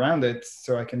brain around it,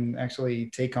 so I can actually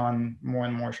take on more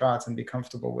and more shots and be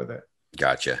comfortable with it.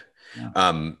 gotcha.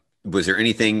 Yeah. Was there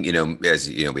anything, as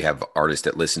you know, we have artists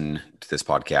that listen to this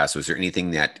podcast. Was there anything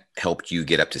that helped you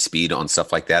get up to speed on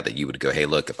stuff like that you would go, hey,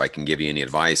 look, if I can give you any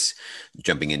advice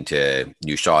jumping into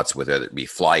new shots, whether it be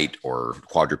flight or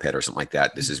quadruped or something like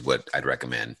that, this is what I'd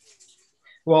recommend.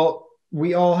 Well,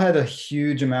 we all had a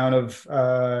huge amount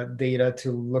of data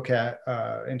to look at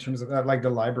in terms of like the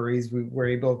libraries we were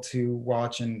able to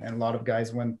watch, and a lot of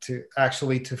guys went to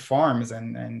farms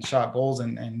and shot bulls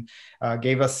and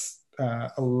gave us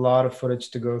a lot of footage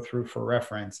to go through for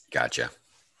reference. Gotcha.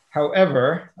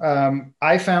 However,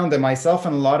 I found that myself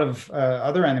and a lot of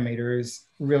other animators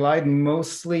relied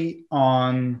mostly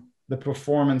on the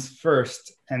performance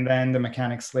first and then the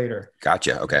mechanics later.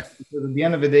 Gotcha. Okay. Because at the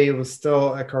end of the day, it was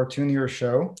still a cartoonier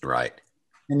show, Right.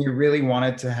 and you really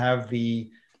wanted to have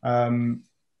the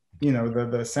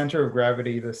center of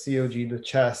gravity, the COG, the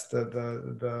chest,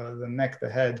 the neck, the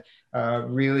head,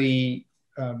 really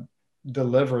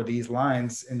deliver these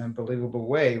lines in a believable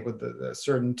way with the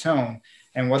certain tone.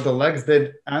 And what the legs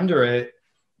did under it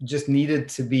just needed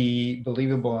to be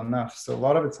believable enough. So a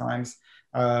lot of the times,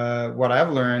 what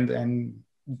I've learned and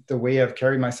the way I've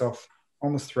carried myself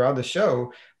almost throughout the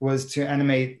show was to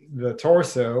animate the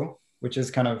torso, which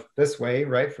is kind of this way,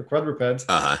 right, for quadrupeds,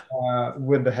 Uh-huh.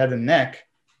 with the head and neck,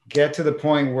 get to the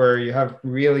point where you have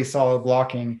really solid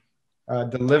blocking,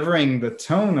 delivering the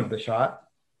tone of the shot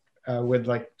with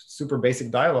like super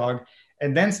basic dialogue,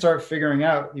 and then start figuring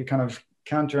out, you kind of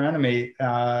counter animate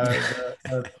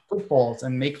the footfalls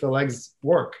and make the legs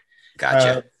work.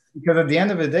 Gotcha. Because at the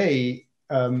end of the day,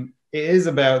 it is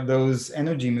about those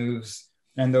energy moves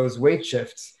and those weight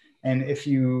shifts. And if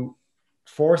you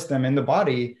force them in the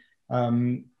body,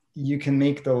 you can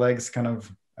make the legs kind of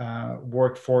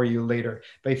work for you later.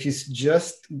 But if you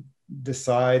just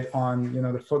decide on,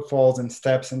 the footfalls and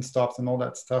steps and stops and all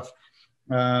that stuff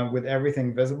with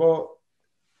everything visible,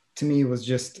 to me, it was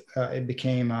just, it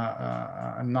became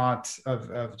a knot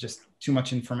of just too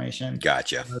much information.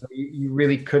 Gotcha. You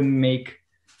really couldn't make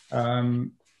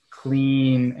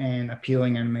clean and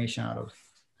appealing animation out of,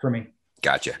 for me.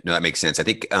 Gotcha. No, that makes sense. I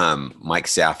think Mike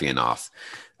Safionoff,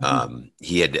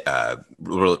 he had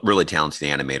really talented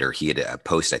animator. He had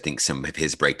posted, I think, some of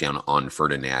his breakdown on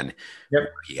Ferdinand.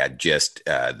 Yep. He had just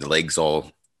the legs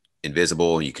all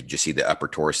invisible. You could just see the upper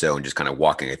torso and just kind of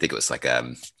walking. I think it was like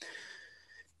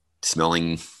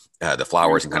smelling the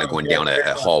flowers and kind of going down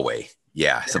a hallway.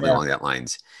 Yeah, something Yeah. along that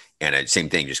lines. And same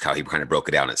thing, just how he kind of broke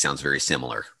it down. It sounds very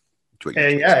similar to what you're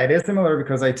Yeah, it is similar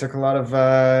because I took a lot of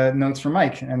notes from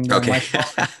Mike and Okay. Mike.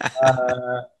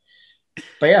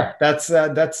 But yeah, that's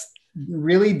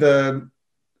really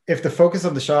if the focus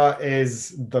of the shot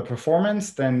is the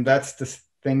performance, then that's the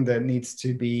thing that needs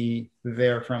to be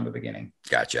there from the beginning.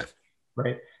 Gotcha.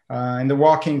 Right. And the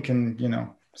walking can,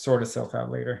 sort itself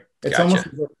out later. It's Gotcha. almost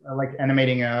like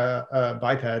animating a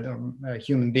biped, a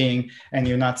human being, and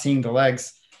you're not seeing the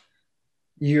legs.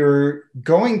 You're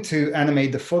going to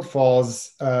animate the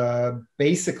footfalls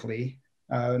basically,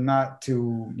 not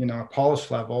to, a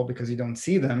polished level because you don't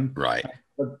see them. Right.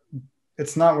 But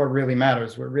it's not what really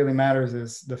matters. What really matters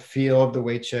is the feel of the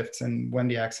weight shifts and when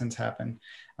the accents happen.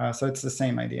 So it's the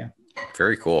same idea.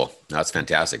 Very cool. That's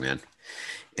fantastic, man.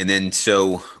 And then,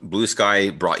 so Blue Sky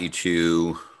brought you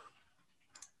to,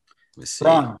 let's see,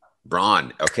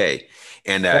 Bron. Okay.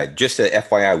 And just a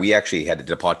FYI, we actually had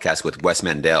a podcast with Wes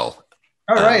Mandel.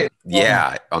 All right.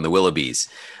 Yeah, on the Willoughbys.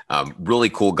 Really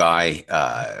cool guy.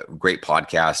 Great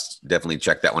podcast. Definitely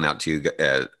check that one out too,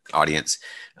 audience.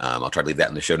 I'll try to leave that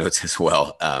in the show notes as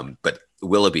well. But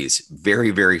Willoughbys,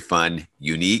 very, very fun,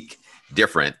 unique,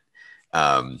 different,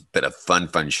 but a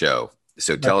fun show.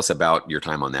 So tell us about your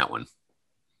time on that one.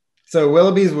 So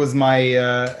Willoughbys was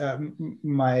my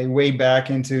my way back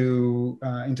into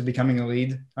becoming a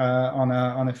lead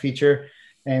on a feature,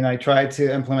 and I tried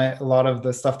to implement a lot of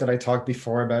the stuff that I talked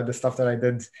before about the stuff that I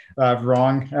did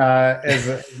wrong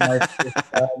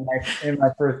in my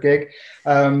first gig.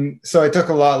 So I took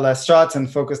a lot less shots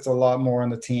and focused a lot more on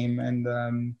the team, and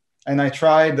I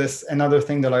tried this. Another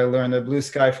thing that I learned at Blue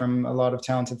Sky from a lot of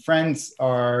talented friends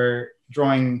are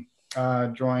drawing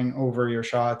over your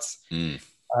shots.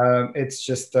 It's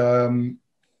just a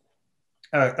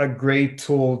great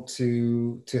tool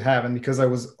to have, and because I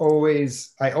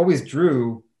always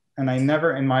drew, and I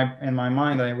never in my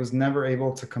mind I was never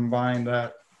able to combine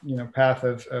that path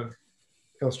of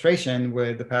illustration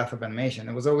with the path of animation.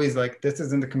 It was always like, this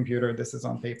is in the computer, this is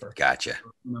on paper. Gotcha.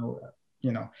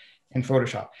 In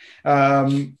Photoshop.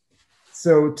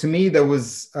 So to me, that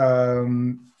was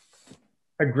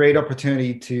a great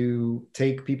opportunity to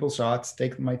take people's shots,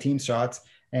 take my team's shots,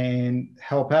 and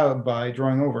help out by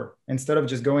drawing over. Instead of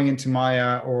just going into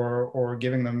Maya or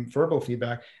giving them verbal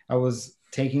feedback, I was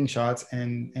taking shots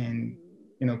and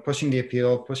pushing the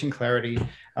appeal, pushing clarity,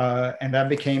 and that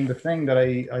became the thing that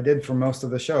I did for most of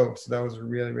the show. So that was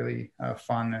really, really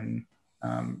fun,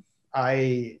 and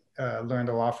I learned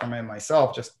a lot from it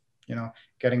myself, just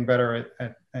getting better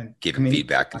at giving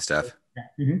feedback and stuff.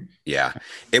 Mm-hmm. Yeah,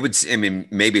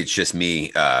 maybe it's just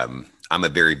me. I'm a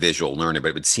very visual learner, but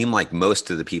it would seem like most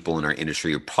of the people in our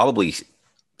industry are probably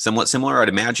somewhat similar, I'd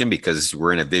imagine, because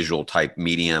we're in a visual type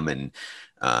medium and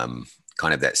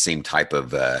kind of that same type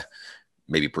of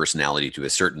maybe personality to a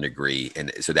certain degree.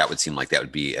 And so that would seem like that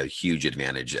would be a huge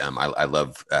advantage. I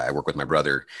love, I work with my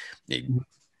brother. He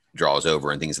draws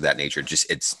over and things of that nature. Just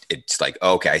it's like,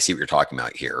 oh, okay, I see what you're talking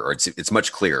about here, or it's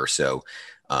much clearer. So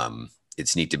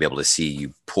it's neat to be able to see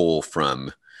you pull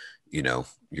from,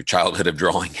 your childhood of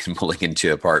drawing and pulling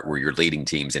into a part where you're leading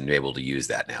teams and able to use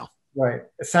that now. Right.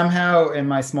 Somehow in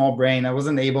my small brain, I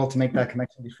wasn't able to make that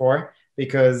connection before,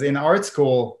 because in art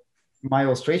school, my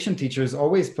illustration teachers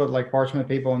always put like parchment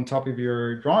paper on top of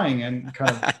your drawing and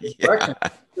kind of correction.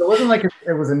 It wasn't like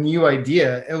it was a new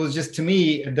idea. It was just, to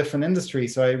me, a different industry.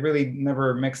 So I really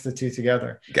never mixed the two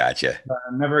together. Gotcha.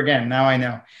 Never again. Now I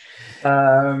know.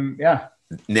 Yeah.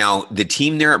 Now, the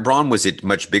team there at Bron, was it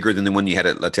much bigger than the one you had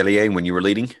at L'Atelier when you were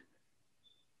leading?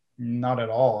 Not at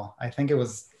all. I think it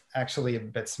was actually a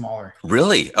bit smaller.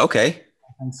 Really? Okay.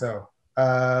 I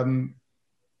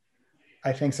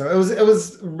think so. It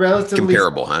was relatively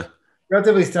comparable, huh?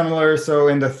 Relatively similar. So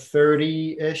in the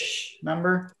 30-ish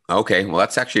number. Okay. Well,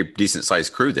 that's actually a decent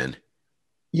sized crew then.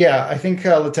 Yeah. I think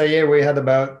L'Atelier, we had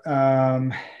about,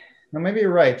 no, maybe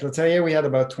you're right. L'Atelier, we had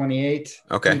about 28.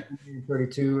 Okay.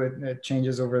 32. It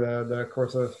changes over the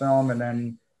course of the film. And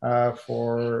then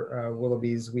for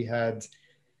Willoughbys, we had,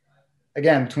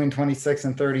 again, between 26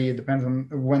 and 30. It depends on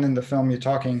when in the film you're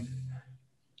talking.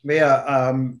 But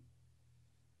yeah,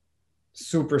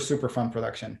 super fun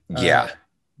production. Yeah.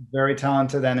 Very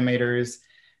talented animators.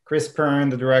 Chris Pern,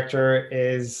 the director,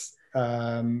 is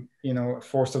a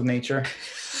force of nature.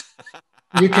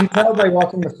 You can tell by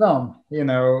watching the film,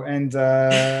 and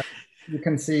you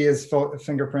can see his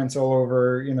fingerprints all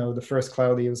over, the first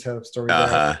cloud he was head of story.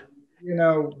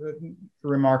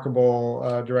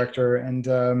 Remarkable director. And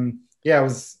it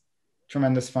was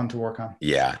tremendous fun to work on.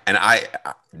 Yeah, and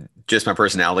just my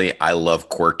personality, I love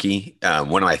quirky.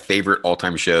 One of my favorite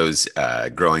all-time shows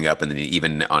growing up, and then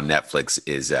even on Netflix,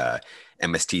 is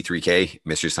MST3K,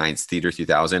 Mystery Science Theater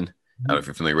 3000. I don't know if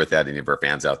you're familiar with that. Any of our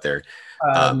fans out there?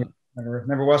 Um,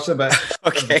 Never watched it, but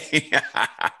okay.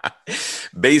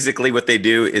 Basically, what they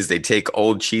do is they take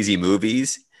old cheesy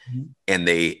movies and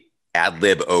they ad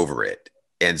lib over it.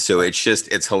 And so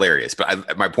it's hilarious.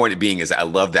 But my point of being is I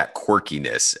love that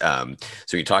quirkiness.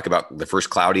 So you talk about the first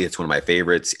Cloudy, it's one of my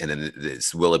favorites. And then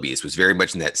this Willoughbys was very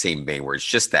much in that same vein where it's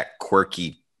just that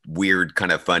quirky, weird,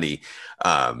 kind of funny.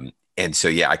 And so,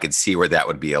 yeah, I could see where that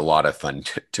would be a lot of fun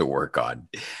to work on.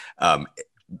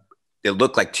 It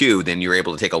looked like too, then you're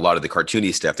able to take a lot of the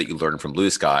cartoony stuff that you learned from Blue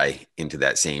Sky into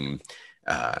that same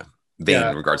vein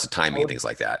in regards to timing and things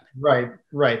like that. Right.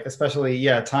 Especially,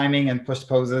 timing and push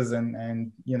poses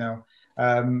and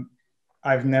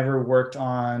I've never worked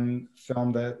on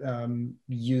film that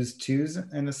used twos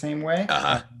in the same way.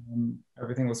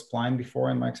 Everything was spline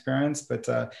before in my experience, but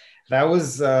that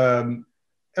was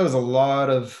it was a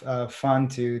lot of fun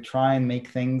to try and make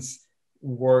things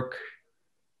work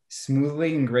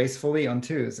smoothly and gracefully on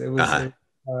twos. It was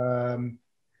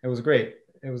great.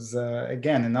 It was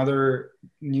again another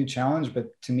new challenge,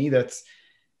 but to me that's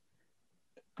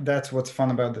what's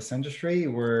fun about this industry,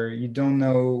 where you don't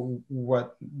know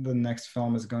what the next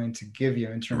film is going to give you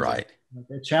in terms of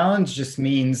a challenge. Just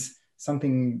means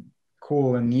something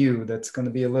cool and new that's going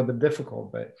to be a little bit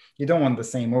difficult, but you don't want the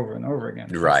same over and over again.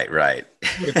 Right.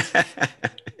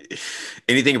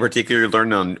 Anything in particular you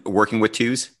learned on working with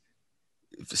twos?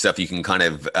 Stuff you can kind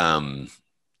of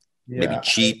maybe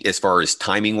cheat as far as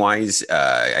timing wise.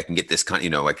 I can get this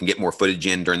I can get more footage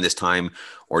in during this time.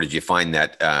 Or did you find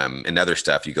that in other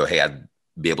stuff you go, hey, I'd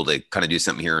be able to kind of do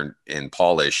something here in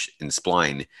polish and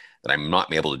spline that I'm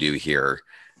not able to do here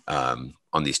on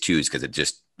these twos because it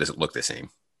just doesn't look the same?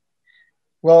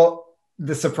 Well,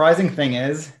 the surprising thing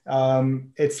is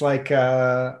it's like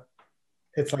a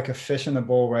fish in a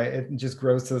bowl, right? It just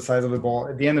grows to the size of the bowl.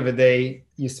 At the end of the day,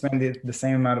 you spend the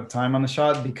same amount of time on the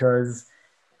shot because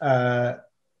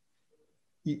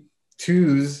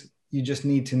twos, you just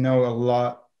need to know a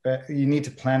lot. You need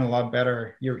to plan a lot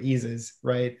better your eases,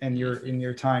 right? And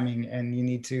your timing, and you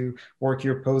need to work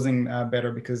your posing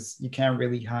better because you can't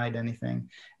really hide anything.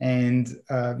 And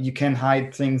you can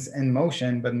hide things in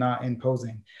motion, but not in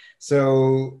posing.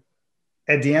 So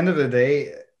at the end of the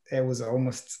day, it was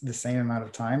almost the same amount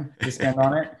of time we spent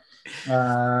on it.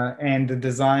 And the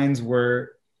designs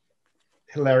were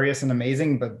hilarious and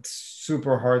amazing, but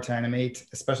super hard to animate,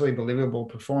 especially believable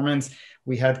performance.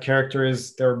 We had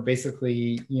characters that were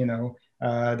basically, they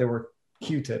were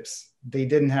Q-tips. They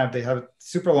have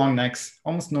super long necks,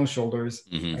 almost no shoulders.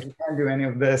 Mm-hmm. Like, you can't do any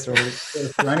of this or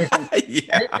anything.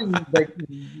 Anything that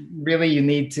really you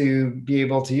need to be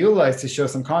able to utilize to show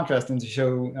some contrast and to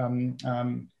show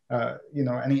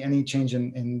any change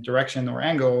in direction or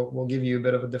angle will give you a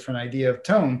bit of a different idea of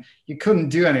tone. You couldn't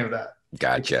do any of that.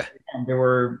 Gotcha. They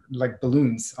were like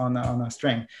balloons on a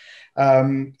string.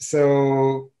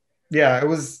 So yeah, it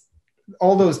was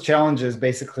all those challenges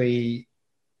basically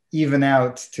even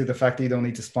out to the fact that you don't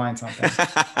need to spline something.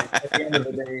 At the end of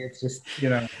the day, it's just,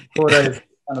 quota is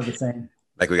kind of the same.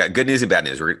 Like, we got good news and bad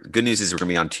news. Good news is we're going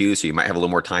to be on two, so you might have a little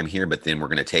more time here, but then we're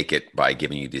going to take it by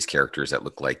giving you these characters that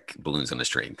look like balloons on a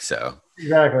string. So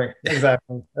exactly.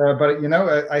 But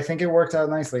I think it worked out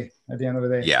nicely at the end of the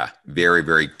day. Yeah, very,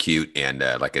 very cute, and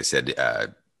like I said,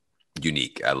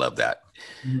 unique. I love that.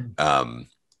 Mm-hmm.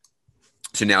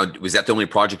 So now, was that the only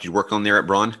project you worked on there at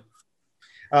Bron?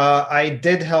 I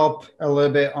did help a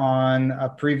little bit on a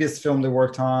previous film they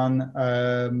worked on.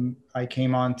 I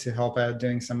came on to help out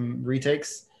doing some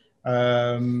retakes.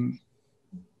 But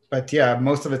yeah,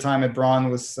 most of the time at Bron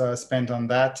was spent on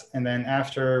that. And then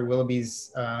after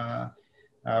Willoughbys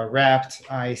wrapped,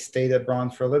 I stayed at Bron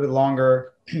for a little bit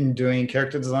longer doing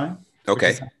character design. Okay.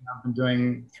 Which is something I've been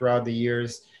doing throughout the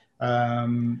years.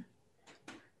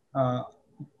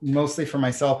 Mostly for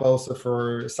myself, also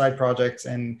for side projects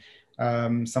and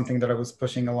something that I was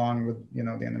pushing along with,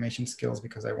 the animation skills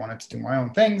because I wanted to do my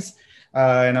own things.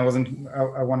 And I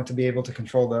wanted to be able to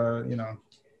control the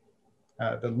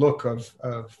look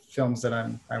of films that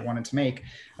I wanted to make.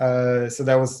 So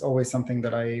that was always something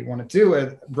that I wanted to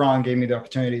do. Bron gave me the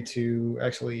opportunity to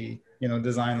actually,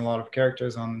 design a lot of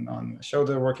characters on the show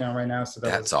they're working on right now. So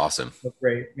that's awesome. That's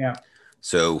great. Yeah.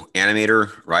 So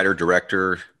animator, writer,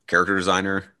 director, character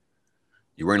designer,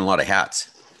 you're wearing a lot of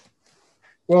hats.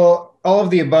 Well, all of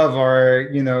the above are,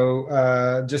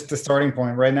 just the starting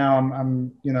point. Right now,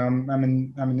 I'm a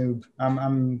noob.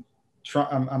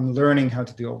 I'm learning how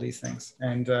to do all these things,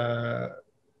 and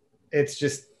it's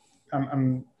just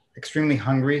I'm extremely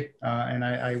hungry, and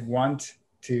I want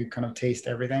to kind of taste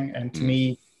everything. And to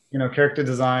me, character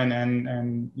design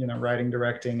and writing,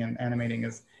 directing, and animating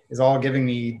is all giving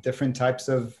me different types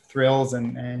of thrills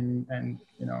and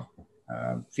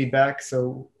feedback.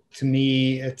 So to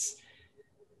me, it's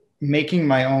making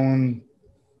my own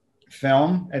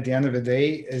film at the end of the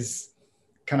day is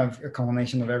kind of a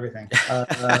culmination of everything.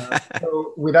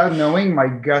 So without knowing, my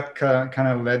gut kind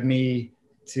of led me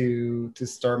to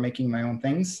start making my own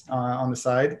things on the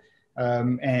side,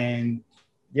 and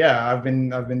yeah, I've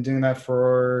been doing that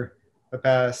for the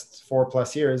past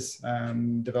 4+ years,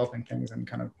 developing things and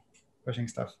kind of pushing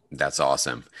stuff. That's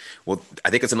awesome. Well, I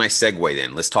think it's a nice segue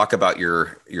then. Let's talk about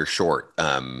your short.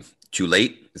 Too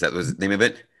Late? Is that was the name of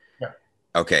it? Yeah.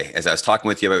 Okay. As I was talking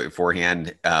with you about it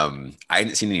beforehand, I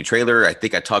hadn't seen any trailer. I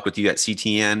think I talked with you at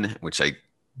CTN, which I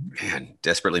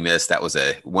desperately missed. That was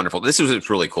a wonderful. This was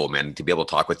really cool, man, to be able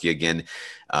to talk with you again.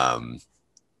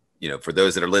 For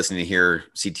those that are listening here,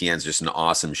 CTN is just an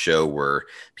awesome show where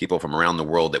people from around the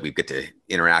world that we get to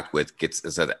interact with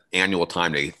gets an annual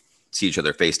time to see each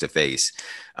other face to face.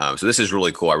 So this is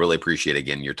really cool. I really appreciate,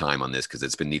 again, your time on this because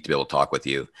it's been neat to be able to talk with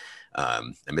you. I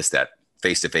missed that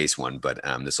face to face one, but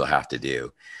this will have to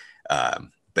do.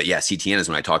 But yeah, CTN is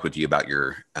when I talked with you about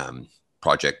your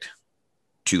project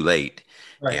Too Late.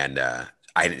 Right. And I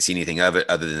hadn't seen anything of it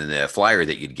other than the flyer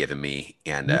that you'd given me.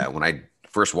 And when I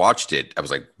first watched it, I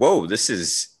was like, whoa, this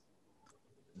is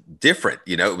different.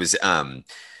 It was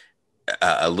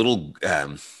a little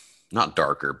not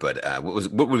darker, but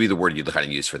what would be the word you'd kind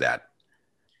of use for that?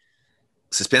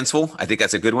 Suspenseful. I think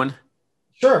that's a good one.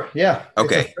 Sure. Yeah.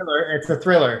 Okay. It's a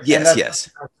thriller. Yes. Yes.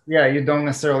 Yeah. You don't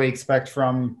necessarily expect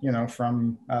from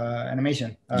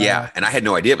animation. Yeah. And I had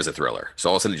no idea it was a thriller. So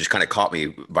all of a sudden it just kind of caught me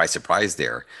by surprise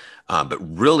there. But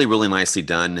really, really nicely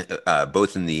done,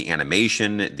 both in the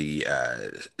animation, the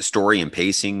story and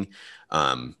pacing,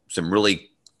 some really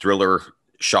thriller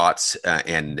shots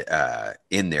and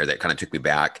in there that kind of took me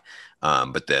back.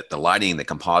 But the lighting, the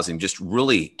compositing, just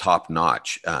really top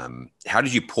notch. How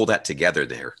did you pull that together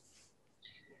there?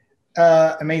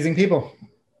 Amazing people.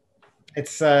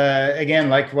 It's again,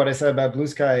 like what I said about Blue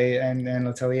Sky and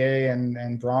L'Atelier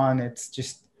and Bron. It's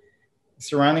just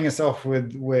surrounding yourself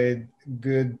with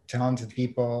good, talented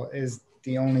people is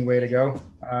the only way to go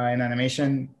in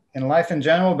animation, in life in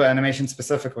general, but animation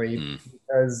specifically,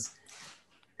 because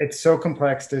it's so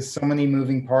complex. There's so many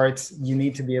moving parts. You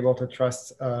need to be able to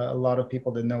trust a lot of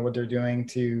people that know what they're doing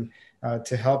to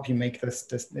help you make this.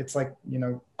 It's like,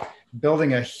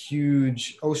 building a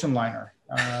huge ocean liner.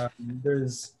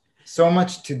 There's so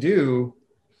much to do.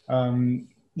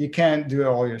 You can't do it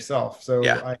all yourself. So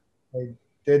yeah. I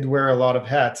did wear a lot of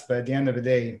hats, but at the end of the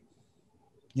day,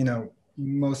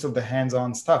 most of the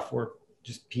hands-on stuff were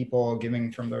just people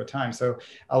giving from their time. So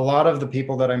a lot of the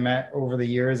people that I met over the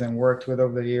years and worked with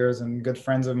over the years and good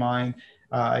friends of mine,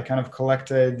 I kind of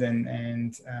collected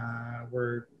and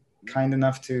were kind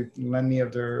enough to lend me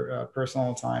of their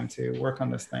personal time to work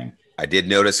on this thing. I did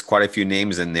notice quite a few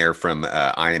names in there from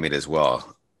iAnimate as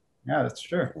well. Yeah, that's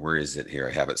true. Where is it here?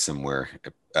 I have it somewhere.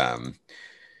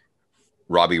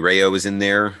 Robbie Rayo was in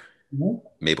there. Mm-hmm.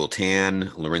 Mabel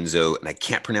Tan, Lorenzo, and I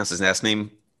can't pronounce his last name.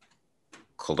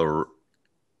 Do you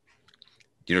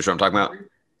know what I'm talking about?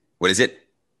 What is it?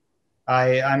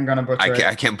 I'm gonna butcher it.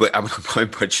 I'm gonna probably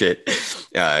butcher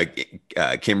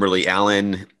it. Kimberly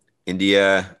Allen,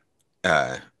 India,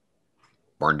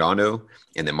 Barndondo,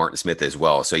 and then Martin Smith as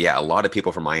well. So yeah, a lot of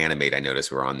people from iAnimate I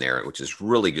noticed were on there, which is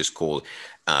really just cool.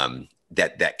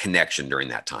 That connection during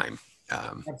that time.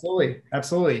 Absolutely.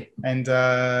 And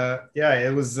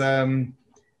it was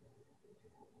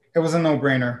a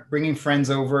no-brainer. Bringing friends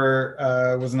over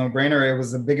was a no-brainer. It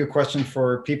was a bigger question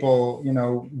for people,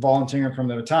 volunteering from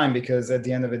their time, because at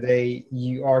the end of the day,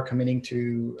 you are committing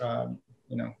to,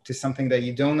 to something that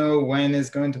you don't know when it's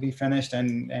going to be finished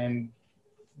and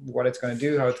what it's going to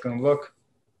do, how it's going to look.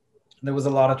 There was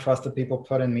a lot of trust that people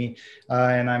put in me,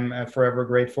 and I'm forever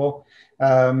grateful.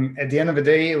 At the end of the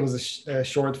day, it was a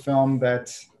short film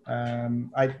that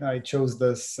I chose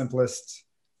the simplest.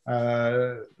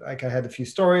 Like I had a few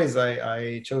stories.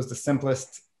 I chose the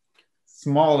simplest,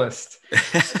 smallest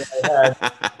that I had,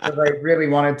 because I really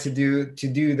wanted to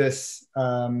do this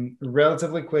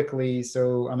relatively quickly,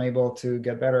 so I'm able to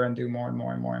get better and do more and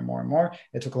more and more and more and more.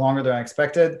 It took longer than I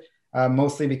expected.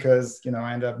 Mostly because,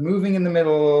 I ended up moving in the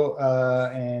middle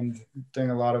and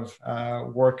doing a lot of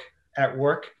work at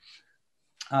work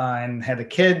and had a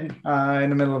kid in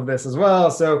the middle of this as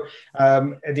well. So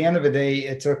at the end of the day,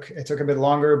 it took a bit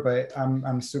longer, but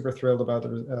I'm super thrilled about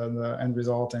the end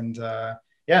result. And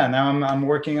yeah, now I'm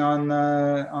working on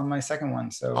my second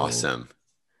one. So Awesome.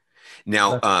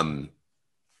 Now, that's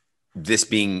this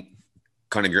being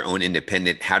kind of your own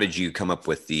independent, how did you come up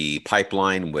with the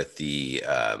pipeline, with the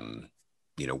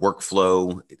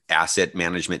workflow, asset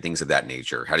management, things of that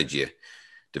nature? How did you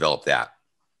develop that?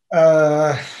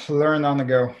 learn on the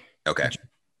go. Okay.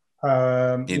 You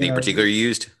Anything in know, particular you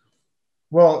used?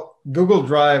 well, Google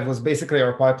Drive was basically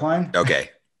our pipeline, Okay.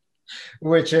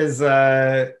 which is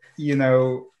you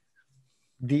know,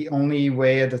 the only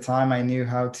way at the time I knew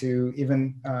how to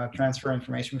even transfer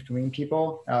information between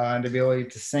people and the ability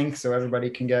to sync so everybody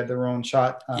can get their own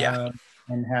shot Yeah.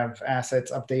 and have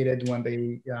assets updated when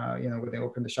they, when they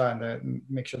open the shot and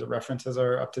make sure the references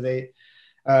are up to date.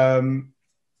 Um,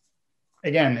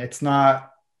 Again, it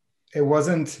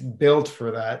wasn't built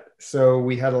for that. So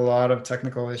we had a lot of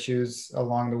technical issues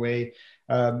along the way.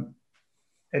 Um,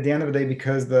 at the end of the day,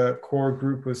 because the core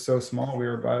group was so small, we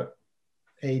were about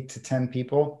 8 to 10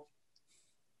 people.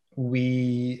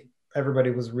 Everybody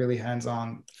was really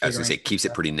hands-on I was gonna say, figuring. it keeps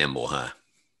it pretty nimble, huh?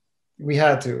 We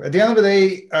had to. At the end of the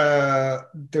day,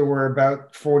 there were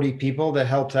about 40 people that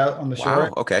helped out on the Wow.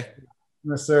 shore. Okay.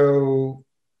 So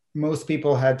most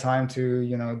people had time to,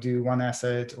 do one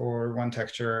asset or one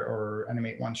texture or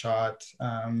animate one shot,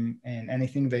 and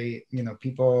anything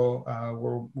people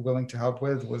were willing to help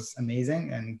with was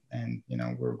amazing, and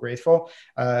we're grateful.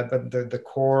 But the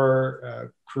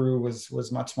core crew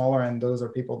was much smaller, and those are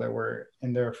people that were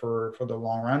in there for the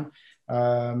long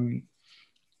run.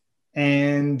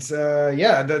 And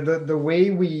yeah, the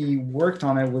way we worked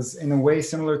on it was in a way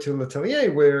similar to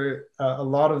L'Atelier, where a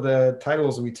lot of the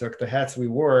titles we took, the hats we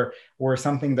wore, were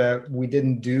something that we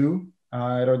didn't do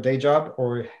at our day job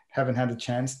or haven't had the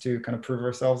chance to kind of prove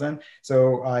ourselves in.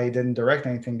 So I didn't direct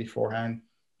anything beforehand.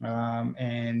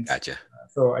 And Gotcha.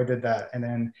 so I did that. And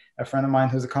then a friend of mine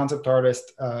who's a concept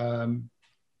artist,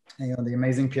 the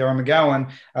amazing Pierre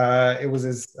McGowan. It was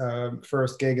his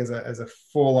first gig as a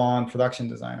full-on production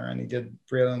designer, and he did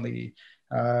brilliantly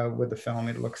with the film.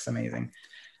 It looks amazing.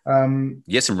 You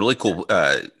had some really cool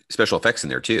special effects in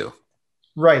there too.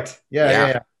 Right. Yeah. Yeah. Yeah.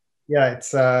 Yeah. Yeah,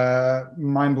 it's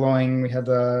mind blowing. We had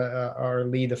our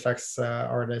lead effects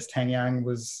artist Han Yang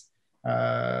was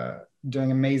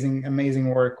doing amazing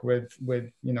work with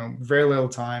very little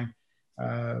time,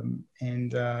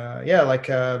 and yeah, like.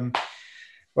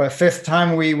 Well, fifth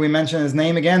time we mentioned his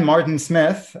name again, Martin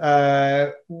Smith,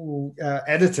 who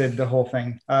edited the whole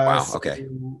thing. Wow. So Okay.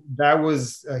 that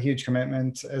was a huge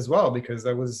commitment as well, because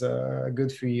that was a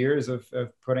good few years of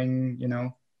putting,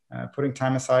 putting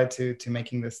time aside to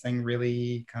making this thing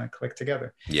really kind of click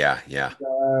together. Yeah. Yeah.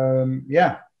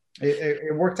 Yeah,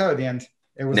 it worked out at the end.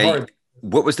 It was Now, hard.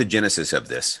 what was the genesis of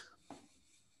this?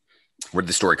 Where did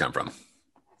the story come from?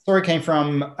 Story came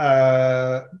from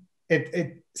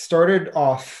it started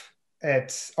off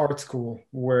at art school,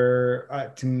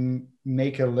 where to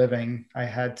make a living I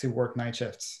had to work night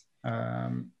shifts.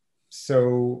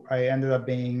 So I ended up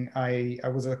being I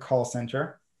was at a call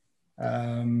center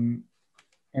in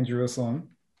Jerusalem,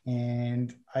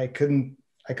 and I couldn't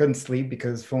sleep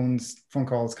because phone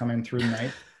calls come in through the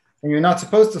night, and you're not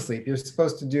supposed to sleep. You're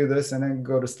supposed to do this and then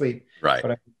go to sleep. Right.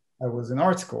 But I was in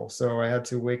art school, so I had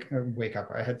to wake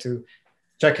up. I had to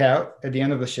check out at the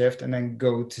end of the shift and then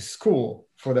go to school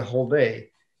for the whole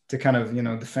day to kind of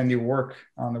defend your work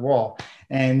on the wall.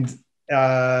 And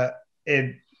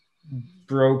it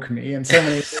broke me in so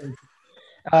many ways.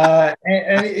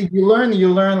 And you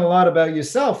learn a lot about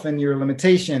yourself and your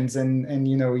limitations and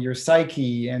your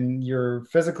psyche and your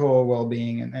physical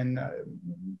well-being, and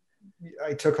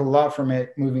I took a lot from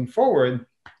it moving forward.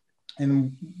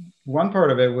 And one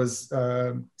part of it was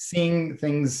seeing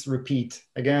things repeat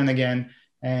again and again.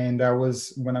 And that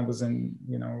was when I was in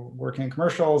working in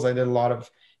commercials. I did a lot of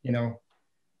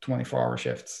 24-hour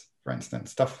shifts, for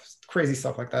instance, crazy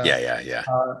stuff like that. Yeah. Yeah. Yeah.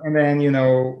 And then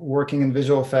working in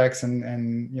visual effects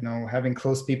and having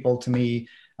close people to me,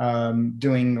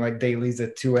 doing like dailies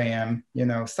at 2 a.m.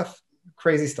 Stuff,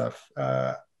 crazy stuff.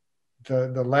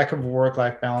 The lack of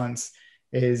work-life balance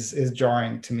is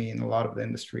jarring to me in a lot of the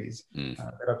industries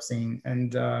that I've seen,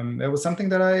 and it was something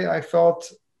that I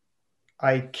felt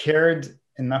I cared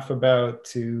enough about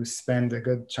to spend a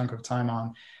good chunk of time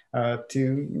on,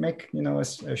 to make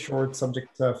a short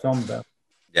subject film about.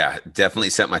 Yeah. Definitely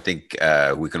something I think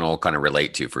we can all kind of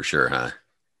relate to for sure, huh?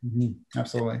 Mm-hmm.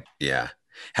 Absolutely. Yeah.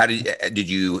 How did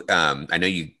you? I know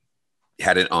you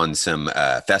had it on some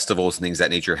festivals and things of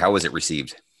that nature. How was it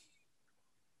received?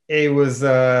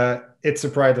 It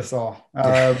surprised us all.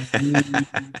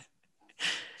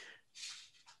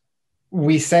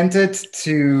 We sent it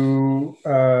to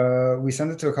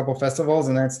a couple festivals,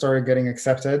 and then it started getting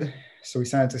accepted. So we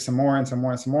sent it to some more and some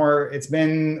more and some more. It's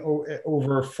been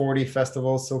over 40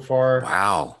 festivals so far.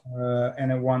 Wow.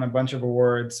 And it won a bunch of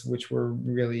awards, which we're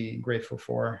really grateful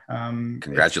for.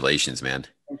 Congratulations, man.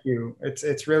 Thank you.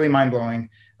 It's really mind blowing.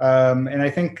 And I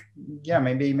think, yeah,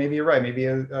 maybe you're right. Maybe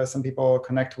some people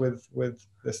connect with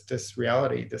this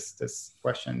reality, this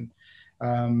question.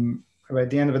 But at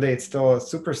the end of the day, it's still a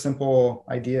super simple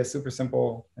idea, super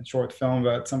simple and short film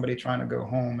about somebody trying to go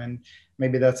home, and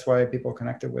maybe that's why people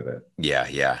connected with it. Yeah,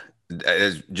 yeah.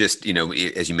 Just,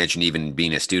 as you mentioned, even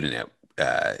being a student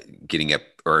at getting up,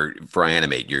 or for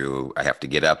iAnimate, I have to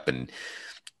get up, and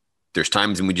there's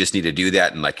times when we just need to do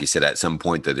that. And like you said, at some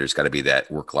point that there's got to be that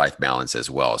work-life balance as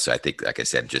well. So I think, like I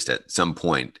said, just at some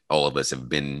point, all of us have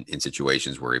been in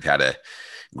situations where we've had to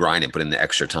grind and put in the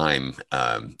extra time.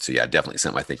 So yeah, definitely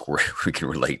something I think we can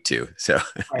relate to. So.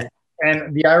 Right.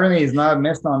 And the irony is not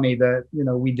missed on me that,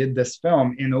 we did this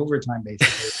film in overtime,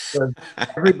 basically. Because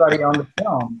everybody on the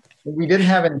film, we didn't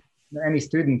have any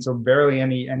students, or barely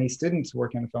any students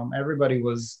working on the film. Everybody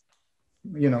was,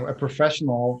 a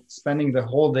professional, spending the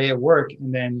whole day at work,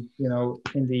 and then,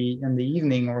 in the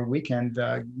evening or weekend,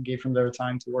 gave from their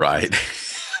time to work. Right.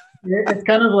 It's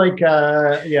kind of like,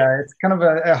 it's kind of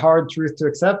a hard truth to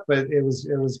accept, but it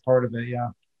was part of it. Yeah.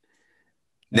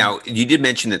 Now, you did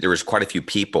mention that there was quite a few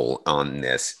people on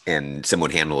this, and some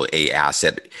would handle a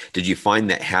asset. Did you find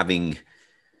that having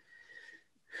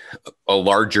a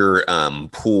larger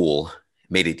pool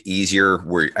made it easier?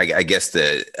 Where I guess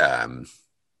the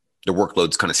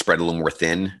workload's kind of spread a little more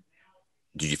thin.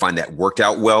 Did you find that worked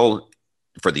out well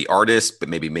for the artist, but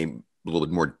maybe a little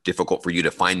bit more difficult for you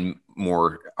to find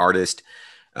more artists?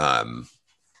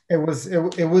 It was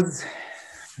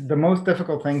the most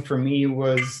difficult thing for me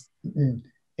was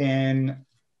in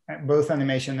both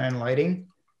animation and lighting.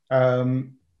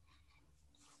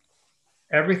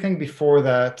 Everything before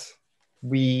that,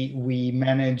 we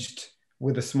managed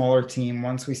with a smaller team.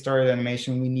 Once we started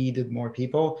animation, we needed more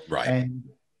people. Right. And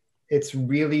it's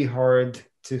really hard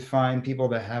to find people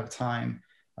that have time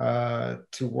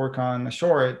to work on a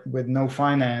short with no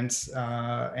finance.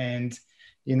 And,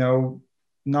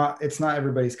 it's not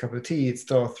everybody's cup of tea. It's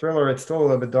still a thriller. It's still a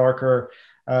little bit darker.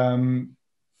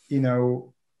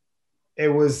 It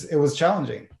was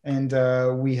challenging, and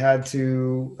we had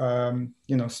to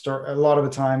start. A lot of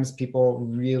the times people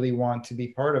really want to be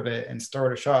part of it and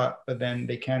start a shot, but then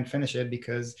they can't finish it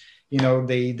because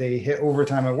they hit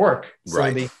overtime at work, so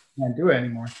right. They can't do it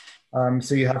anymore.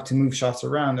 So you have to move shots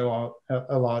around a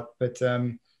lot, but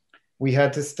we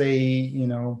had to stay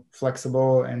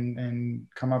flexible and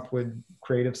come up with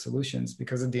creative solutions,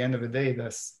 because at the end of the day,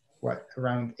 that's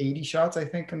around 80 shots, I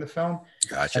think, in the film.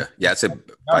 Gotcha. Yeah, it's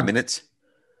 5 minutes.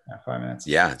 Yeah, 5 minutes.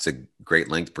 Yeah, it's a great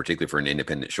length, particularly for an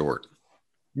independent short.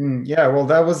 Yeah, well,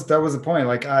 that was the point.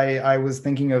 Like I was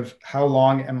thinking of how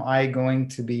long am I going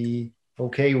to be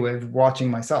okay with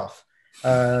watching myself,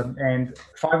 and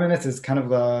 5 minutes is kind of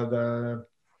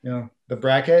the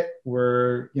bracket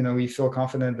where we feel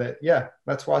confident that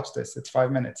let's watch this. It's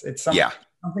 5 minutes. It's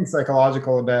something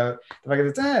psychological about the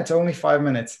fact that it's only 5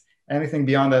 minutes. Anything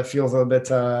beyond that feels a little bit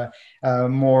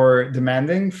more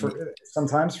demanding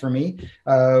sometimes for me.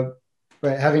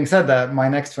 But having said that, my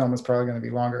next film is probably going to be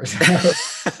longer. So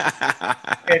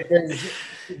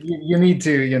you need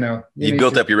to, you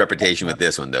built up your reputation with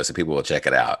this one, though, so people will check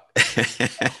it out.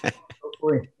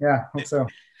 Hopefully, yeah, hope so.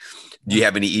 Do you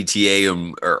have any ETA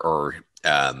or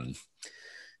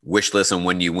wish list on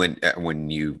when you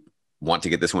want to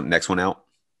get this next one out?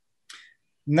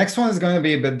 Next one is going to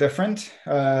be a bit different.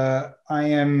 I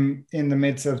am in the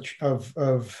midst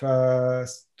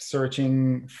of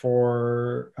searching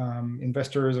for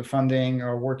investors or funding,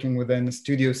 or working within the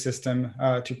studio system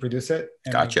to produce it.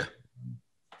 And, gotcha.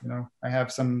 I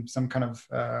have some kind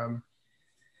of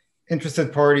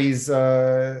interested parties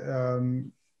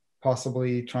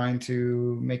possibly trying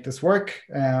to make this work.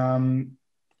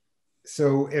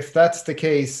 So if that's the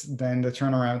case, then the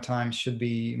turnaround time should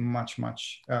be much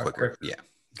quicker. Yeah.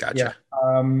 Gotcha. Yeah.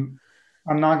 I'm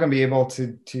not going to be able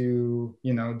to do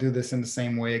this in the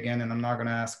same way again, and I'm not going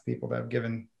to ask people that have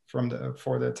given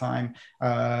for their time,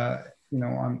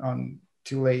 on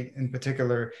too late in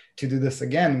particular, to do this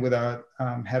again without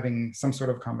having some sort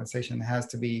of compensation. It has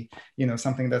to be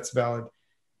something that's valid,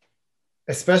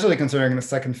 especially considering the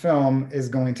second film is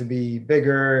going to be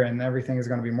bigger and everything is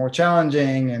going to be more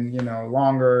challenging and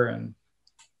longer and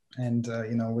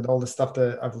with all the stuff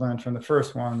that I've learned from the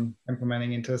first one,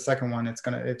 implementing into the second one, it's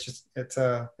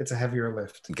a heavier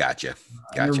lift. Gotcha.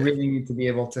 You really need to be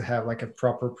able to have like a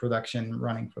proper production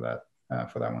running for that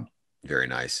one. Very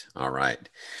nice. All right.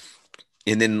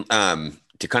 And then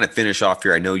to kind of finish off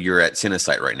here, I know you're at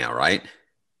CineSite right now, right?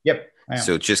 Yep. I am.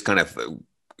 So it's just kind of,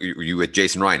 you with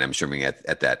Jason Ryan, I'm assuming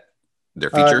at that, their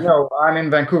feature? No, I'm in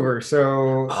Vancouver.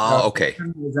 So Oh, okay.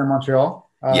 is in Montreal.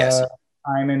 Yes.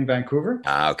 I'm in Vancouver.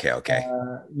 Okay. Okay.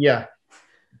 Yeah,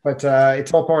 but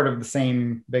it's all part of the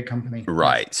same big company.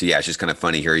 Right. So yeah, it's just kind of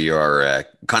funny. Here you are,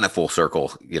 kind of full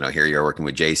circle. Here you are working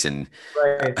with Jason.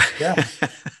 Right. Yeah.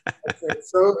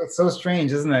 It's so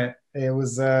strange, isn't it? It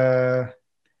was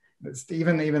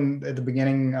even at the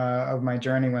beginning of my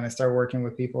journey when I started working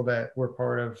with people that were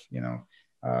part of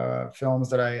films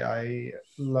that I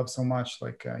love so much,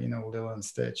 like Lilo and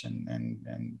Stitch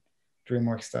and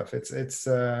DreamWorks stuff.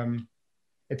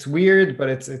 It's weird, but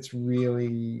it's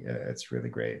really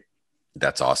great.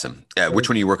 That's awesome. Which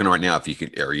one are you working on right now? If you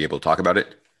could, are you able to talk about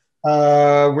it?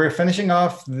 We're finishing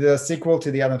off the sequel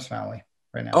to the Addams Family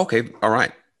right now. Okay. All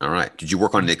right. Did you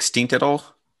work on Extinct at all?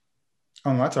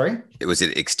 Oh, what? Sorry? Was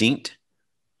it Extinct?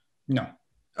 No.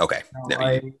 Okay.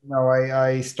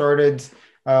 I started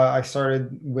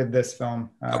with this film.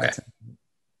 Okay.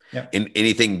 Yeah.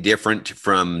 Anything different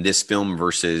from this film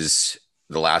versus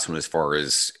the last one as far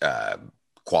as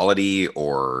quality,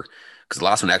 or because the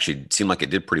last one actually seemed like it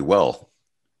did pretty well?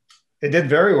 It did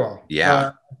very well.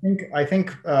 Yeah. I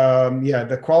think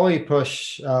the quality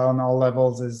push on all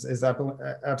levels is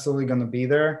absolutely going to be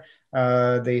there.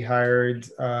 They hired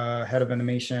head of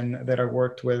animation that I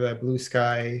worked with at Blue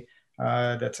Sky.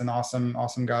 That's an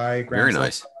awesome guy. Very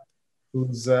nice.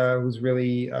 Who's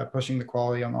really pushing the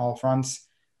quality on all fronts.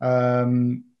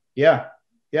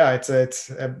 It's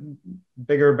a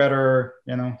bigger, better,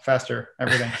 faster,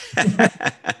 everything.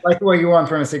 Like what you want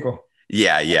from a sequel.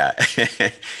 Yeah.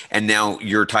 And now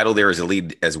your title there is a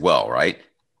lead as well, right?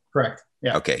 Correct.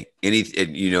 Yeah. Okay.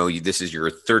 This is your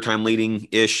third time leading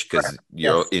ish, because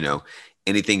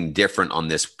anything different on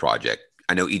this project?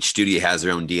 I know each studio has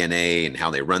their own DNA and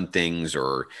how they run things,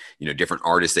 or different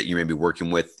artists that you may be working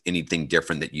with. Anything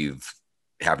different that you've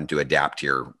having to adapt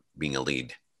here being a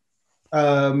lead?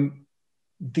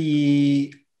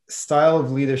 The style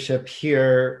of leadership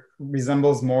here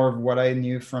resembles more of what I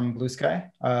knew from Blue Sky.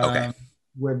 Okay.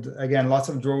 With, again, lots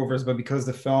of drovers, but because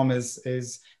the film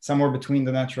is somewhere between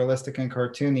the naturalistic and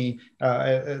cartoony,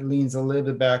 it leans a little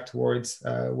bit back towards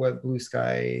what Blue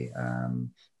Sky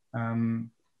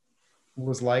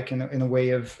was like in a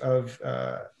way of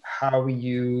how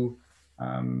you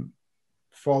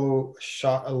follow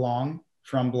shot along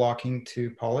from blocking to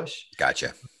polish.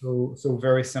 Gotcha. So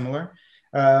very similar.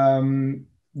 Other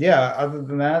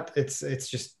than that, it's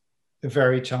just a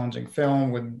very challenging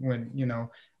film with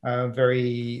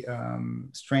very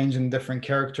strange and different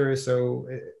characters. So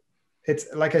it's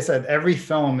like I said, every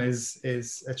film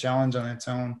is a challenge on its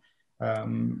own,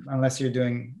 unless you're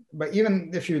doing, but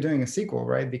even if you're doing a sequel,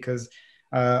 right? Because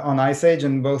on Ice Age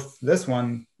and both this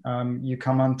one, you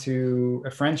come onto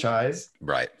a franchise,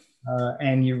 right?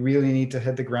 And you really need to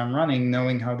hit the ground running,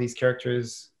 knowing how these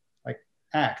characters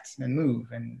act and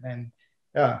move, and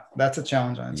that's a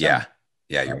challenge on its own.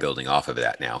 Right? You're building off of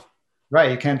that now,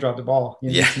 right? You can't drop the ball.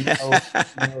 You need to know,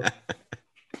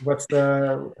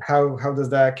 how does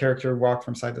that character walk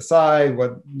from side to side,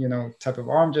 what type of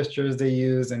arm gestures they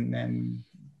use, and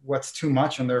what's too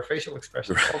much on their facial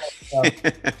expressions.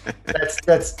 Right.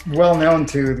 That's well known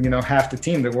to half the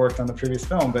team that worked on the previous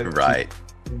film, but right.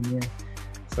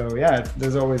 So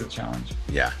there's always a challenge.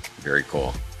 Yeah, very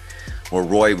cool. Well,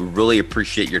 Roy, we really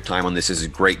appreciate your time on this. This is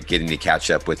great getting to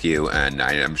catch up with you. And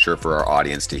I'm sure for our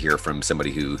audience to hear from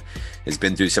somebody who has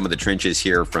been through some of the trenches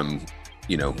here, from,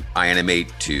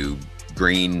 iAnimate to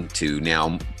Green to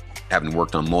now having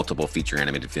worked on multiple feature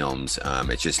animated films.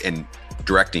 It's just, and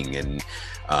directing and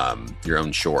your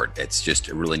own short. It's just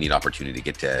a really neat opportunity to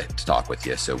get to talk with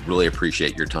you. So really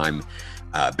appreciate your time.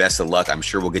 Best of luck. I'm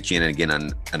sure we'll get you in again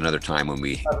on another time when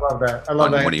we. I love that. I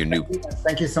love that. One of your new.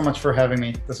 Thank you so much for having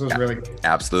me. This was really good.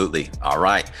 Absolutely. All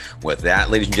right. With that,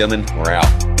 ladies and gentlemen, we're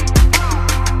out.